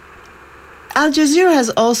 Al Jazeera has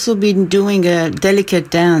also been doing a delicate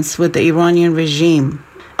dance with the Iranian regime.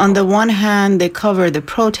 On the one hand, they cover the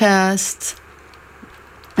protests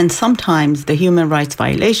and sometimes the human rights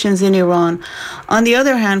violations in Iran. On the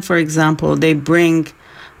other hand, for example, they bring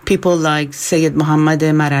people like Sayyid Mohammad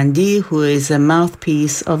Marandi, who is a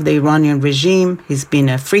mouthpiece of the Iranian regime. He's been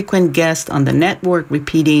a frequent guest on the network,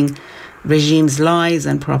 repeating regime's lies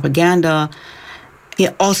and propaganda. He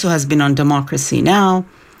also has been on Democracy Now!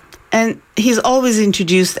 And he's always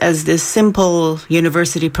introduced as this simple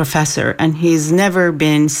university professor, and he's never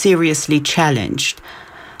been seriously challenged.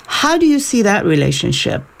 How do you see that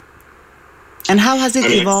relationship? And how has it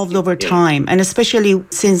evolved over time? And especially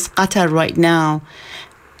since Qatar right now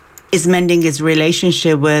is mending its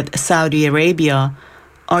relationship with Saudi Arabia,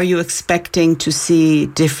 are you expecting to see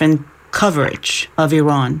different coverage of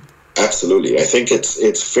Iran? Absolutely. I think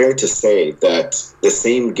it's fair to say that the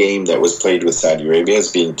same game that was played with Saudi Arabia is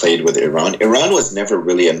being played with Iran. Iran was never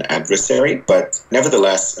really an adversary, but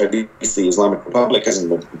nevertheless, at least the Islamic Republic hasn't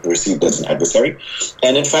been perceived as an adversary.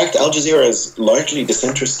 And in fact, Al Jazeera is largely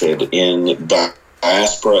disinterested in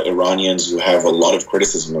diaspora Iranians who have a lot of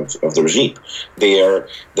criticism of the regime. They are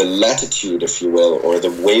the latitude, if you will, or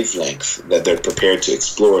the wavelength that they're prepared to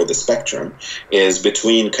explore the spectrum is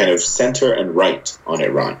between kind of center and right on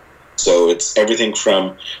Iran. So it's everything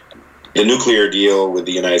from the nuclear deal with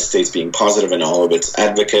the United States being positive in all of its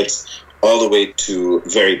advocates, all the way to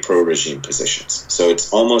very pro-regime positions. So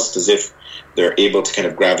it's almost as if they're able to kind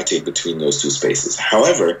of gravitate between those two spaces.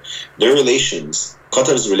 However, their relations,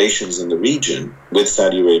 Qatar's relations in the region with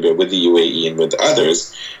Saudi Arabia, with the UAE, and with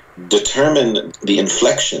others, determine the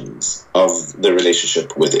inflections of the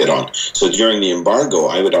relationship with Iran. So during the embargo,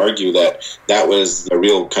 I would argue that that was a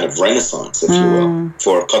real kind of renaissance, if you will,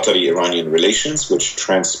 for Qatari-Iranian relations, which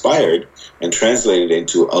transpired and translated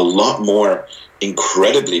into a lot more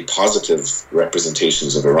incredibly positive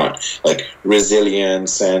representations of Iran, like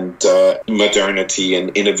resilience and modernity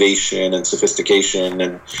and innovation and sophistication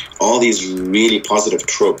and all these really positive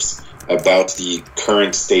tropes about the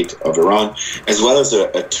current state of Iran, as well as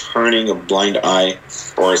a turning a blind eye,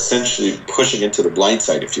 or essentially pushing into the blind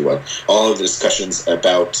side, if you will, all of the discussions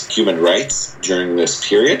about human rights during this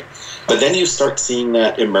period. But then you start seeing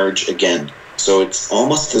that emerge again. So it's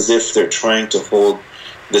almost as if they're trying to hold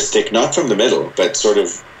the stick not from the middle, but sort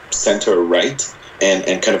of center right,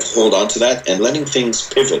 and kind of hold on to that and letting things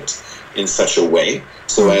pivot in such a way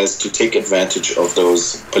so as to take advantage of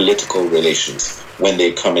those political relations when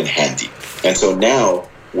they come in handy. And so now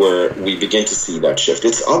we begin to see that shift.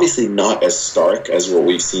 It's obviously not as stark as what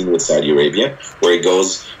we've seen with Saudi Arabia, where it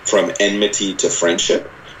goes from enmity to friendship.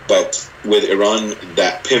 But with Iran,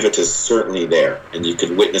 that pivot is certainly there, and you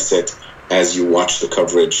can witness it as you watch the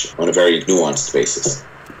coverage on a very nuanced basis.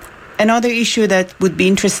 Another issue that would be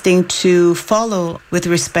interesting to follow with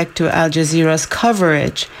respect to Al Jazeera's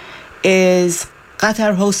coverage is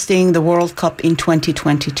Qatar hosting the World Cup in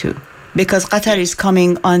 2022, because Qatar is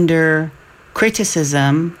coming under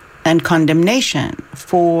criticism and condemnation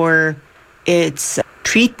for its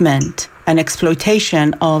treatment and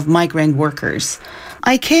exploitation of migrant workers.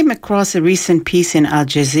 I came across a recent piece in Al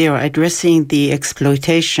Jazeera addressing the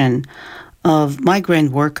exploitation of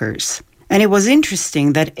migrant workers. And it was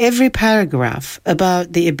interesting that every paragraph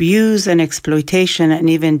about the abuse and exploitation and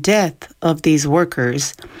even death of these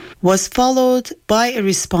workers was followed by a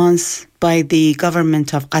response by the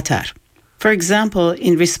government of Qatar. For example,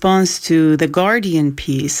 in response to the Guardian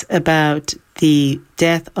piece about the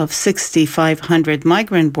death of 6,500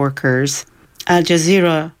 migrant workers, Al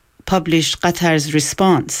Jazeera published Qatar's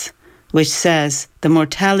response, which says the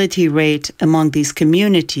mortality rate among these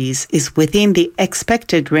communities is within the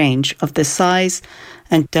expected range of the size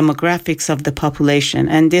and demographics of the population.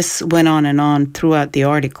 And this went on and on throughout the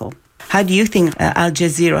article. How do you think Al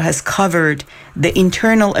Jazeera has covered the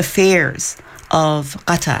internal affairs of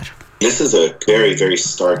Qatar? This is a very, very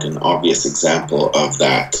stark and obvious example of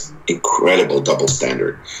that incredible double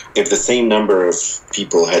standard. If the same number of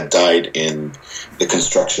people had died in the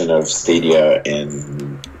construction of stadia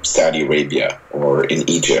in Saudi Arabia or in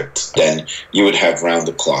Egypt, then you would have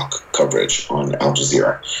round-the-clock coverage on Al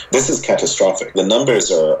Jazeera. This is catastrophic. The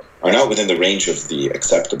numbers are not within the range of the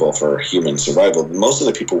acceptable for human survival. Most of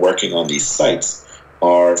the people working on these sites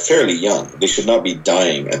are fairly young. They should not be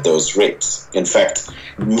dying at those rates. In fact,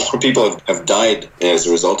 more people have died as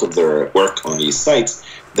a result of their work on these sites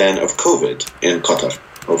than of COVID in Qatar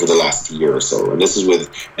over the last year or so. And this is with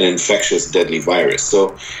an infectious, deadly virus.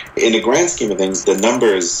 So in the grand scheme of things, the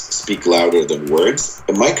numbers speak louder than words.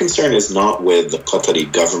 And my concern is not with the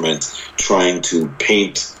Qatari government trying to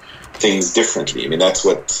paint things differently. I mean, that's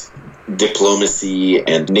what diplomacy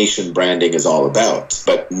and nation branding is all about.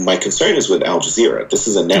 But my concern is with Al Jazeera. This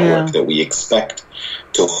is a network that we expect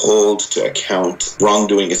to hold to account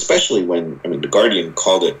wrongdoing, especially when, the Guardian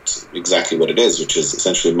called it exactly what it is, which is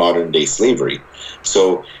essentially modern day slavery.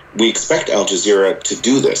 So we expect Al Jazeera to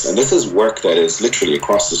do this. And this is work that is literally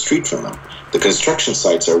across the street from them. The construction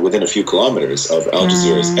sites are within a few kilometers of Al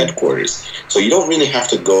Jazeera's headquarters. So you don't really have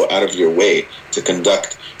to go out of your way to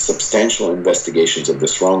conduct substantial investigations of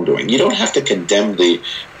this wrongdoing. You don't have to condemn the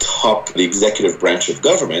executive branch of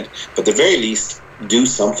government, but at the very least, do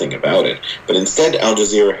something about it. But instead, Al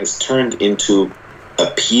Jazeera has turned into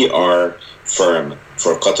a PR firm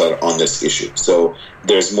for Qatar on this issue. So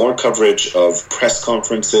there's more coverage of press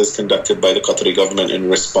conferences conducted by the Qatari government in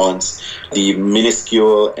response, the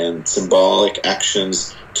minuscule and symbolic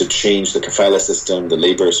actions to change the kafala system, the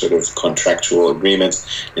labor sort of contractual agreements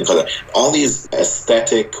in Qatar. All these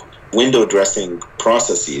aesthetic window dressing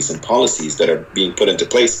processes and policies that are being put into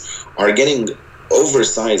place are getting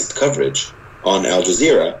oversized coverage on Al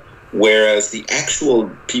Jazeera, whereas the actual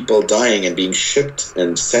people dying and being shipped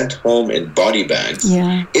and sent home in body bags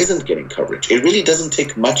isn't getting coverage. It really doesn't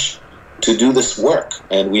take much to do this work.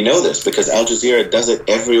 And we know this because Al Jazeera does it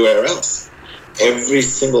everywhere else. Every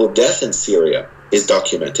single death in Syria is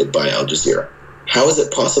documented by Al Jazeera. How is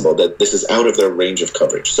it possible that this is out of their range of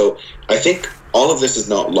coverage? So I think all of this is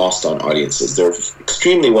not lost on audiences. They're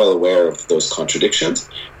extremely well aware of those contradictions,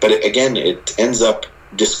 but it ends up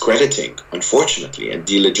discrediting, unfortunately, and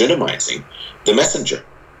delegitimizing the messenger.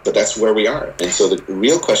 But that's where we are. And so the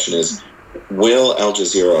real question is, will Al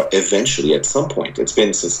Jazeera eventually, at some point, it's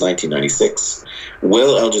been since 1996,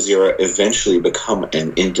 will Al Jazeera eventually become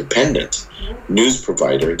an independent news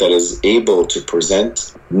provider that is able to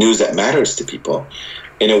present news that matters to people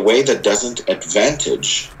in a way that doesn't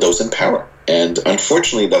advantage those in power? And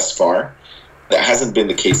unfortunately, thus far, that hasn't been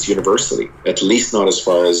the case universally, at least not as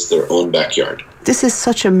far as their own backyard. This is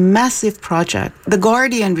such a massive project. The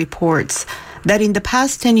Guardian reports that in the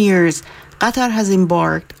past 10 years, Qatar has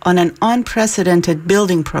embarked on an unprecedented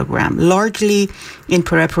building program, largely in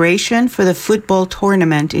preparation for the football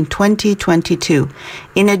tournament in 2022.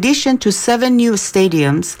 In addition to 7 new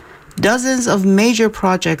stadiums, dozens of major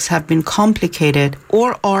projects have been completed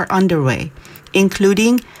or are underway,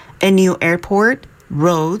 including a new airport,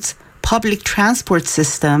 roads, public transport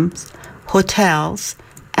systems, hotels,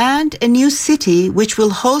 and a new city which will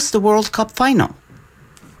host the World Cup final.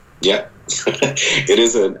 Yeah, it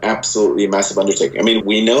is an absolutely massive undertaking. I mean,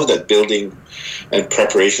 we know that building and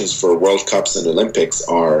preparations for World Cups and Olympics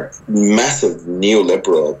are massive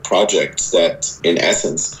neoliberal projects that, in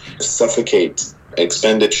essence, suffocate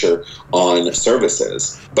expenditure on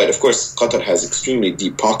services. But of course, Qatar has extremely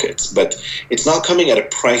deep pockets, but it's not coming at a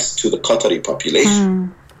price to the Qatari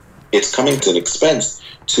population. It's coming to an expense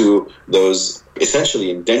to those essentially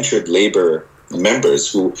indentured labor members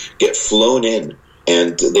who get flown in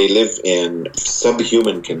and they live in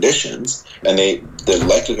subhuman conditions, and the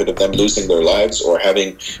likelihood of them losing their lives or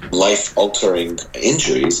having life-altering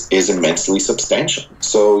injuries is immensely substantial.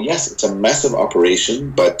 So yes, it's a massive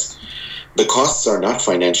operation, but the costs are not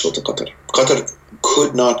financial to Qatar. Qatar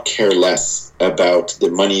could not care less about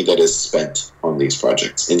the money that is spent on these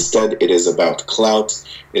projects. Instead, it is about clout,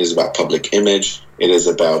 it is about public image, it is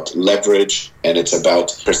about leverage, and it's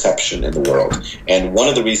about perception in the world. And one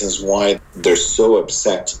of the reasons why they're so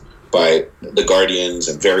upset by the Guardian's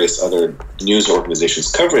and various other news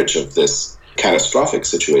organizations' coverage of this catastrophic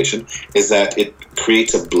situation is that it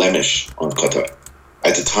creates a blemish on Qatar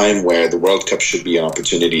at a time where the World Cup should be an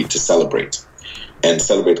opportunity to celebrate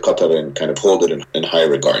Qatar and kind of hold it in high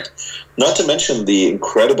regard. Not to mention the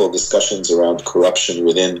incredible discussions around corruption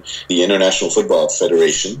within the International Football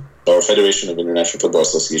Federation, or Federation of International Football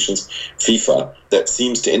Associations, FIFA, that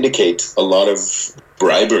seems to indicate a lot of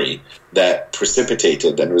bribery that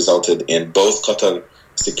precipitated and resulted in both Qatar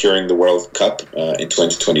securing the World Cup in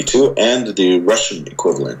 2022 and the Russian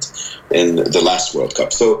equivalent in the last World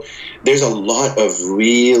Cup. So there's a lot of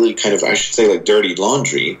really kind of, I should say, like dirty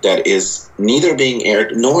laundry that is neither being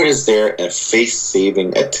aired, nor is there a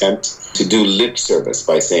face-saving attempt to do lip service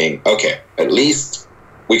by saying, okay, at least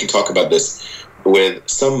we can talk about this with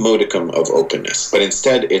some modicum of openness. But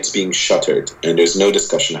instead, it's being shuttered, and there's no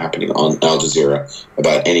discussion happening on Al Jazeera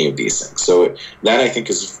about any of these things. So that, I think,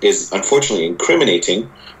 is unfortunately incriminating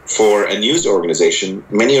for a news organization,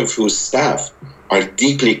 many of whose staff are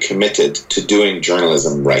deeply committed to doing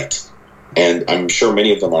journalism right. And I'm sure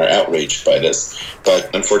many of them are outraged by this, but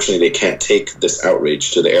unfortunately they can't take this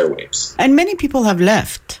outrage to the airwaves. And many people have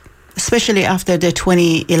left, especially after the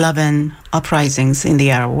 2011 uprisings in the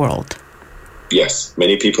Arab world. Yes,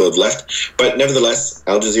 many people have left, but nevertheless,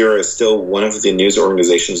 Al Jazeera is still one of the news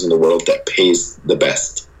organizations in the world that pays the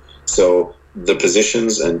best. So the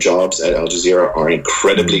positions and jobs at Al Jazeera are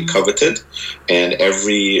incredibly coveted, and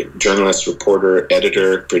every journalist, reporter,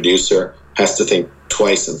 editor, producer has to think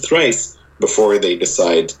twice and thrice before they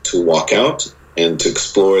decide to walk out and to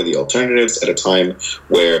explore the alternatives at a time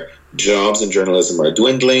where jobs in journalism are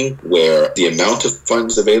dwindling, where the amount of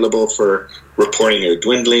funds available for reporting are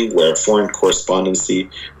dwindling, where foreign correspondency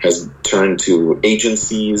has turned to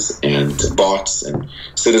agencies and bots and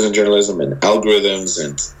citizen journalism and algorithms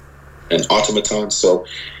and automatons. So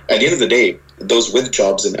at the end of the day, those with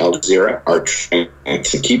jobs in Al Jazeera are trying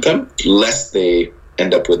to keep them, lest they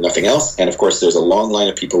end up with nothing else. And of course, there's a long line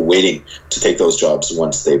of people waiting to take those jobs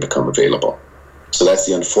once they become available. So that's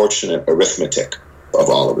the unfortunate arithmetic of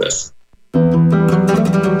all of this.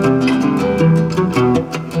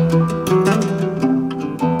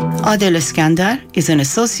 Adel Iskandar is an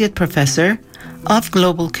associate professor of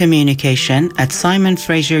global communication at Simon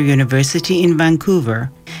Fraser University in Vancouver.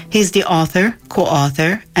 He's the author,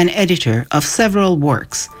 co-author, and editor of several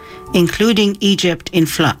works, including Egypt in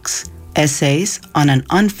Flux, Essays on an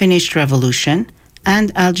Unfinished Revolution,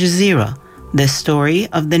 and Al Jazeera, the story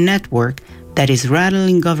of the network that is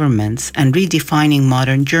rattling governments and redefining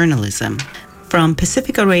modern journalism. From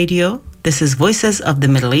Pacifica Radio, this is Voices of the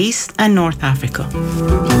Middle East and North Africa.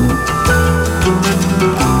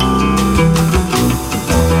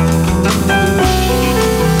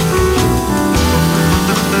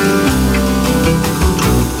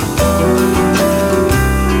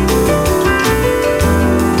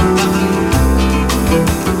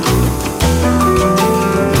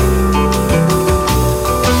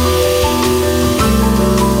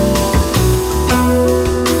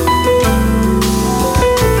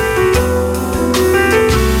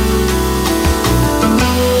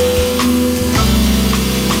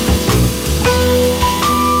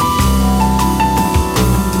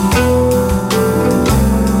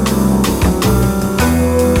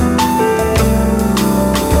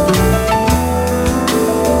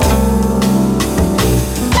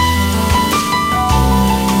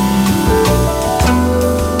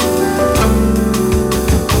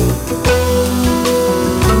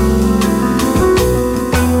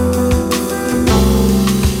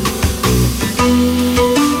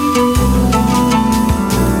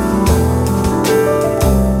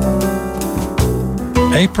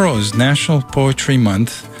 April is National Poetry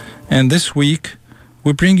Month, and this week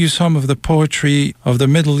we bring you some of the poetry of the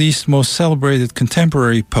Middle East's most celebrated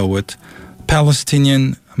contemporary poet,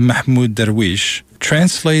 Palestinian Mahmoud Darwish,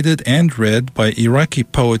 translated and read by Iraqi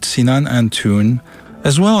poet Sinan Antoon,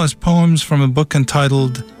 as well as poems from a book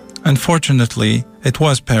entitled Unfortunately, It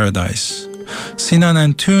Was Paradise. Sinan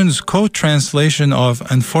Antoon's co-translation of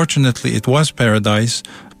Unfortunately, It Was Paradise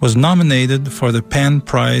was nominated for the PAN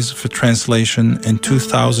Prize for Translation in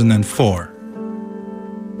 2004.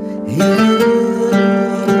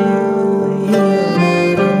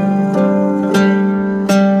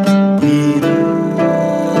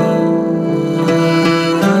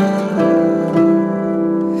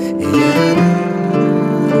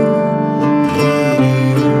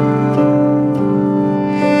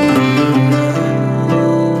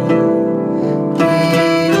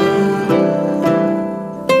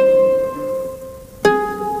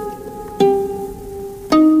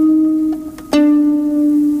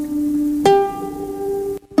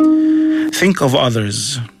 Think of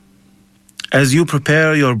others. As you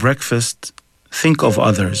prepare your breakfast, think of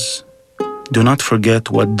others. Do not forget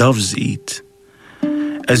what doves eat.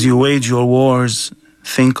 As you wage your wars,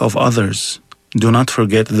 think of others. Do not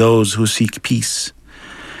forget those who seek peace.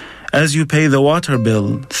 As you pay the water bill,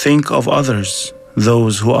 think of others,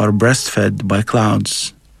 those who are breastfed by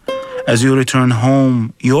clouds. As you return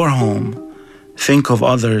home, your home, think of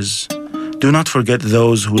others. Do not forget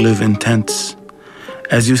those who live in tents.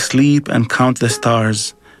 As you sleep and count the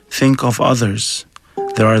stars, think of others.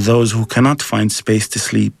 There are those who cannot find space to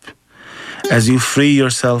sleep. As you free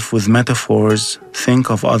yourself with metaphors,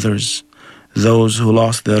 think of others, those who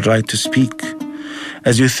lost their right to speak.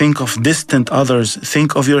 As you think of distant others,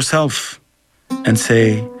 think of yourself and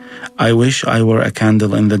say, I wish I were a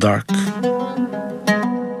candle in the dark.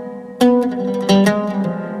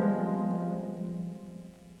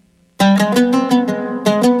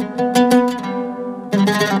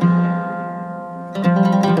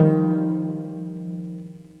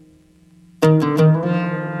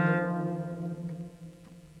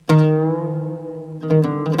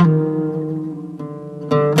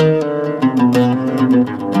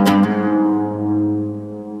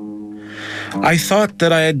 I thought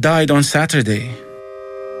that I had died on Saturday.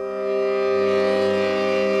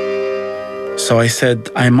 So I said,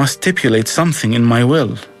 I must stipulate something in my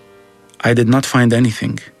will. I did not find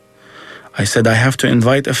anything. I said, I have to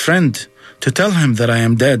invite a friend to tell him that I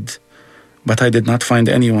am dead, but I did not find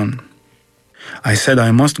anyone. I said,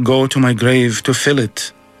 I must go to my grave to fill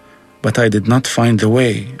it, but I did not find the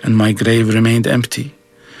way, and my grave remained empty.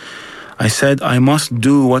 I said, I must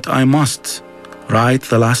do what I must. Write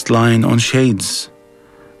the last line on shades,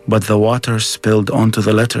 but the water spilled onto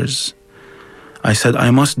the letters. I said,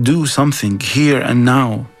 I must do something here and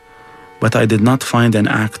now, but I did not find an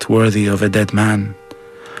act worthy of a dead man.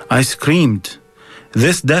 I screamed,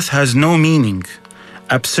 this death has no meaning,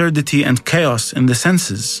 absurdity and chaos in the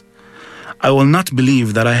senses. I will not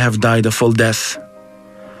believe that I have died a full death.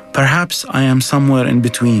 Perhaps I am somewhere in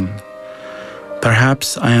between.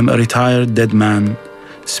 Perhaps I am a retired dead man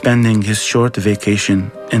spending his short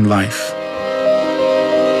vacation in life.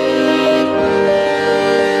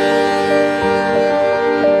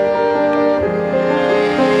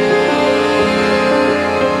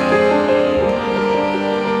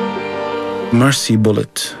 Mercy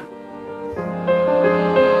Bullet.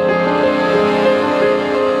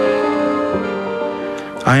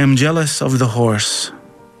 I am jealous of the horse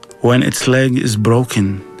when its leg is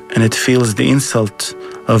broken and it feels the insult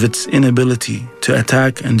of its inability to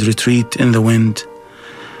attack and retreat in the wind.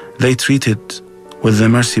 They treat it with the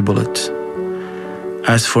mercy bullet.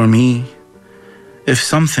 As for me, if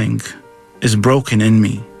something is broken in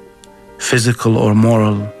me, physical or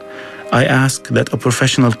moral, I ask that a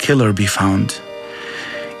professional killer be found.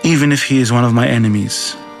 Even if he is one of my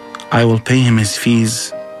enemies, I will pay him his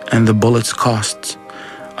fees and the bullet's cost.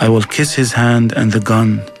 I will kiss his hand and the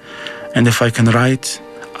gun, and if I can write,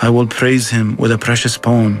 I will praise him with a precious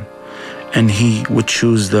poem, and he would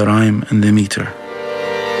choose the rhyme and the meter.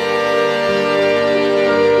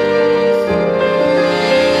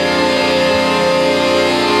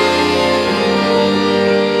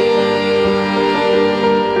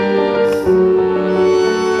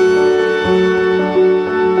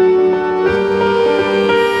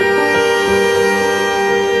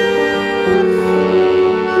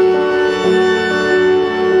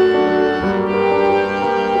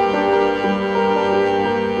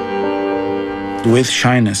 With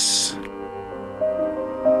shyness.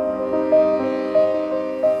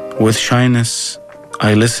 With shyness,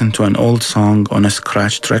 I listen to an old song on a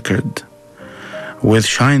scratched record. With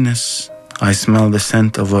shyness, I smell the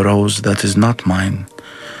scent of a rose that is not mine.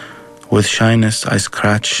 With shyness, I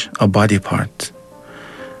scratch a body part.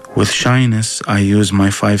 With shyness, I use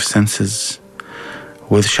my 5 senses.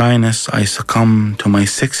 With shyness, I succumb to my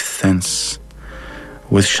 6th sense.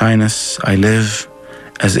 With shyness, I live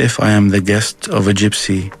as if I am the guest of a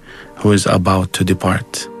gypsy who is about to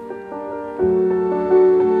depart.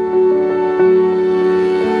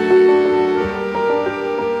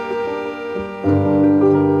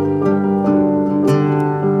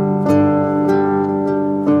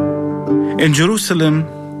 In Jerusalem,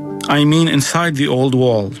 I mean inside the old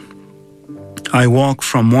wall, I walk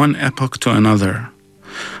from one epoch to another,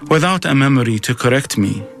 without a memory to correct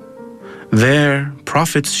me. There,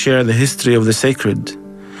 prophets share the history of the sacred.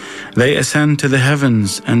 They ascend to the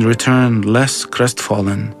heavens and return less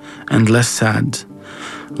crestfallen and less sad.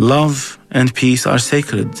 Love and peace are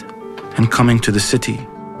sacred and coming to the city.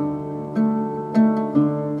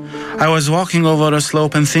 I was walking over a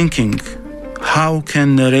slope and thinking, how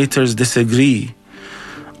can narrators disagree?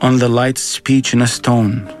 on the light speech in a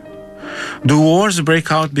stone? Do wars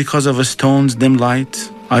break out because of a stone's dim light?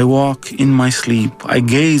 I walk in my sleep, I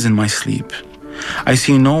gaze in my sleep. I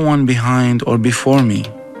see no one behind or before me.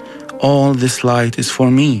 All this light is for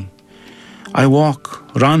me. I walk,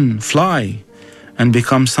 run, fly, and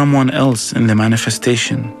become someone else in the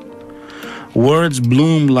manifestation. Words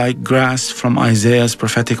bloom like grass from Isaiah's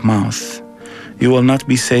prophetic mouth. You will not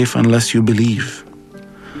be safe unless you believe.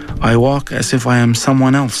 I walk as if I am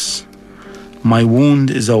someone else. My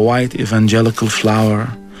wound is a white evangelical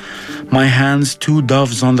flower. My hands, two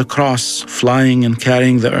doves on the cross, flying and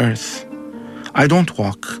carrying the earth. I don't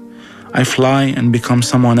walk. I fly and become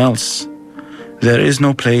someone else. There is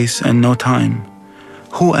no place and no time.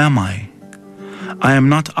 Who am I? I am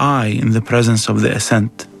not I in the presence of the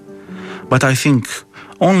ascent. But I think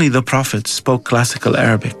only the Prophet spoke classical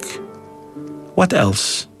Arabic. What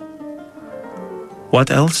else? What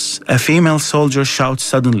else? A female soldier shouts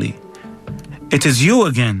suddenly, "It is you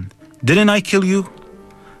again! Didn't I kill you?"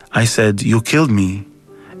 I said, "You killed me,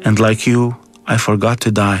 and like you, I forgot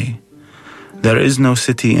to die. There is no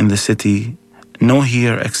city in the city, no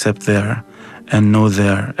here except there, and no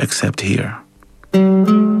there except here."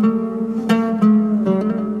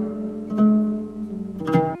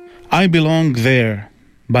 I Belong There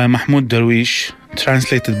by Mahmoud Darwish,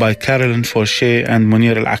 translated by Carolyn Forche and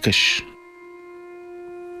Munir Al-Akish.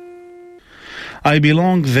 I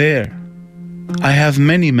belong there. I have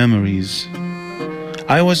many memories.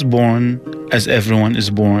 I was born as everyone is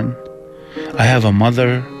born. I have a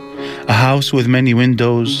mother, a house with many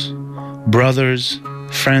windows, brothers,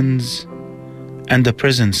 friends, and a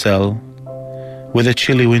prison cell with a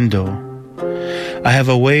chilly window. I have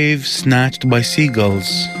a wave snatched by seagulls,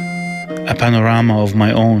 a panorama of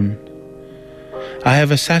my own. I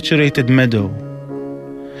have a saturated meadow.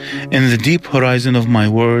 In the deep horizon of my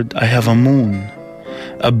word, I have a moon,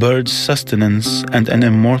 a bird's sustenance, and an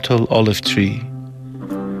immortal olive tree.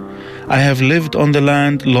 I have lived on the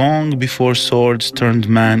land long before swords turned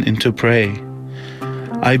man into prey.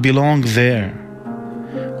 I belong there.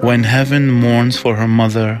 When heaven mourns for her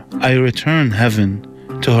mother, I return heaven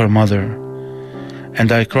to her mother.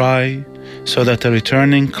 And I cry so that a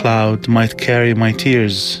returning cloud might carry my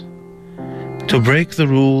tears. To break the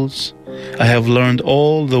rules, I have learned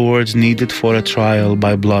all the words needed for a trial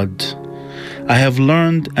by blood. I have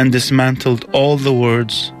learned and dismantled all the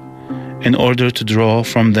words in order to draw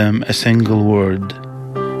from them a single word: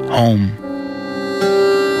 home.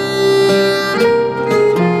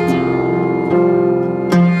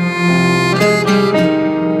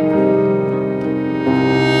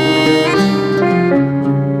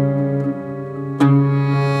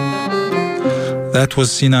 That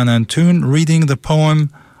was Sinan Antoun reading the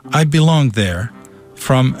poem I Belong There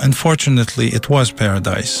from Unfortunately It Was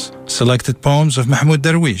Paradise, selected poems of Mahmoud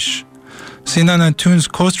Darwish. Sinan Antoun's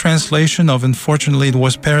co-translation of Unfortunately It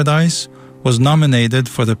Was Paradise was nominated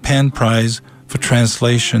for the PEN Prize for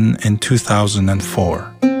Translation in 2004.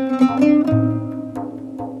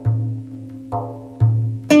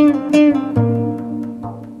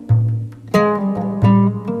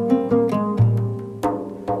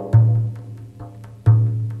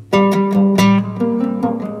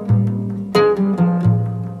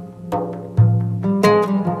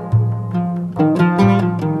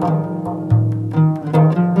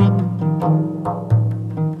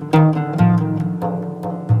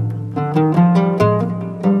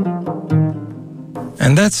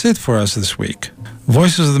 And that's it for us this week.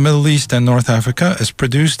 Voices of the Middle East and North Africa is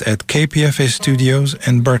produced at KPFA Studios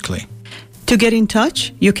in Berkeley. To get in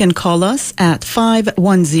touch, you can call us at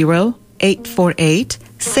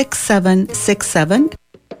 510-848-6767.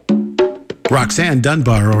 Roxanne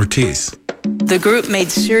Dunbar Ortiz. The group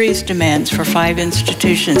made serious demands for 5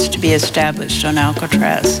 institutions to be established on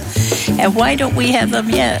Alcatraz. And why don't we have them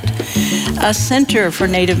yet? A Center for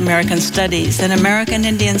Native American Studies, an American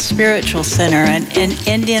Indian Spiritual Center, an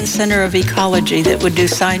Indian Center of Ecology that would do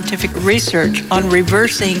scientific research on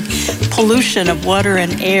reversing pollution of water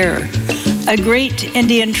and air, a great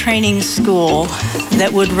Indian training school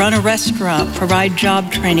that would run a restaurant, provide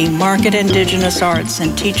job training, market indigenous arts,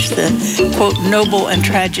 and teach the, quote, noble and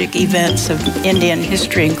tragic events of Indian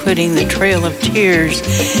history, including the Trail of Tears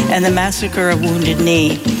and the massacre of Wounded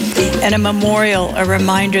Knee. And a memorial, a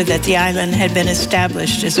reminder that the island had been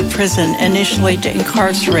established as a prison initially to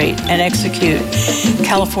incarcerate and execute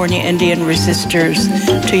California Indian resistors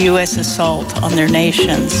to U.S. assault on their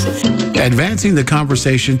nations. Advancing the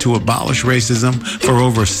conversation to abolish racism for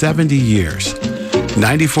over 70 years.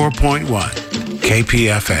 94.1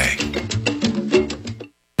 KPFA.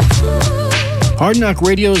 Hard Knock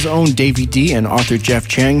Radio's own Davey D and author Jeff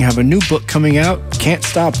Chang have a new book coming out, Can't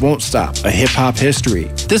Stop, Won't Stop, A Hip-Hop History.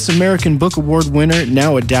 This American Book Award winner,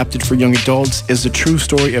 now adapted for young adults, is the true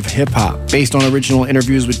story of hip-hop, based on original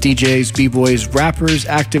interviews with DJs, b-boys, rappers,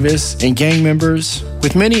 activists, and gang members,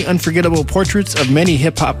 with many unforgettable portraits of many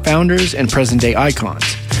hip-hop founders and present-day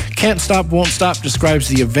icons. Can't Stop, Won't Stop describes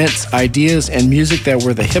the events, ideas, and music that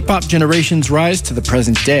were the hip-hop generation's rise to the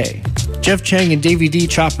present day. Jeff Chang and Davey D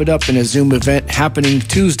chop it up in a Zoom event happening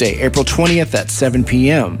Tuesday, April 20th at 7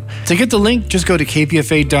 p.m. To get the link, just go to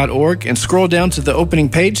kpfa.org and scroll down to the opening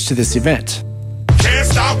page to this event. Can't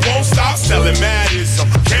stop, won't stop, selling madism.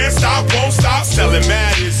 Can't stop, won't stop, selling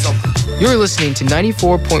madism. You're listening to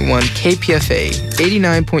 94.1 KPFA,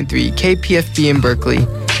 89.3 KPFB in Berkeley,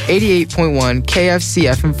 88.1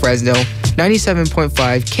 KFCF in Fresno, 97.5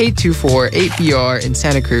 K24 8BR in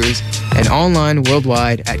Santa Cruz, and online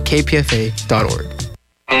worldwide at kpfa.org.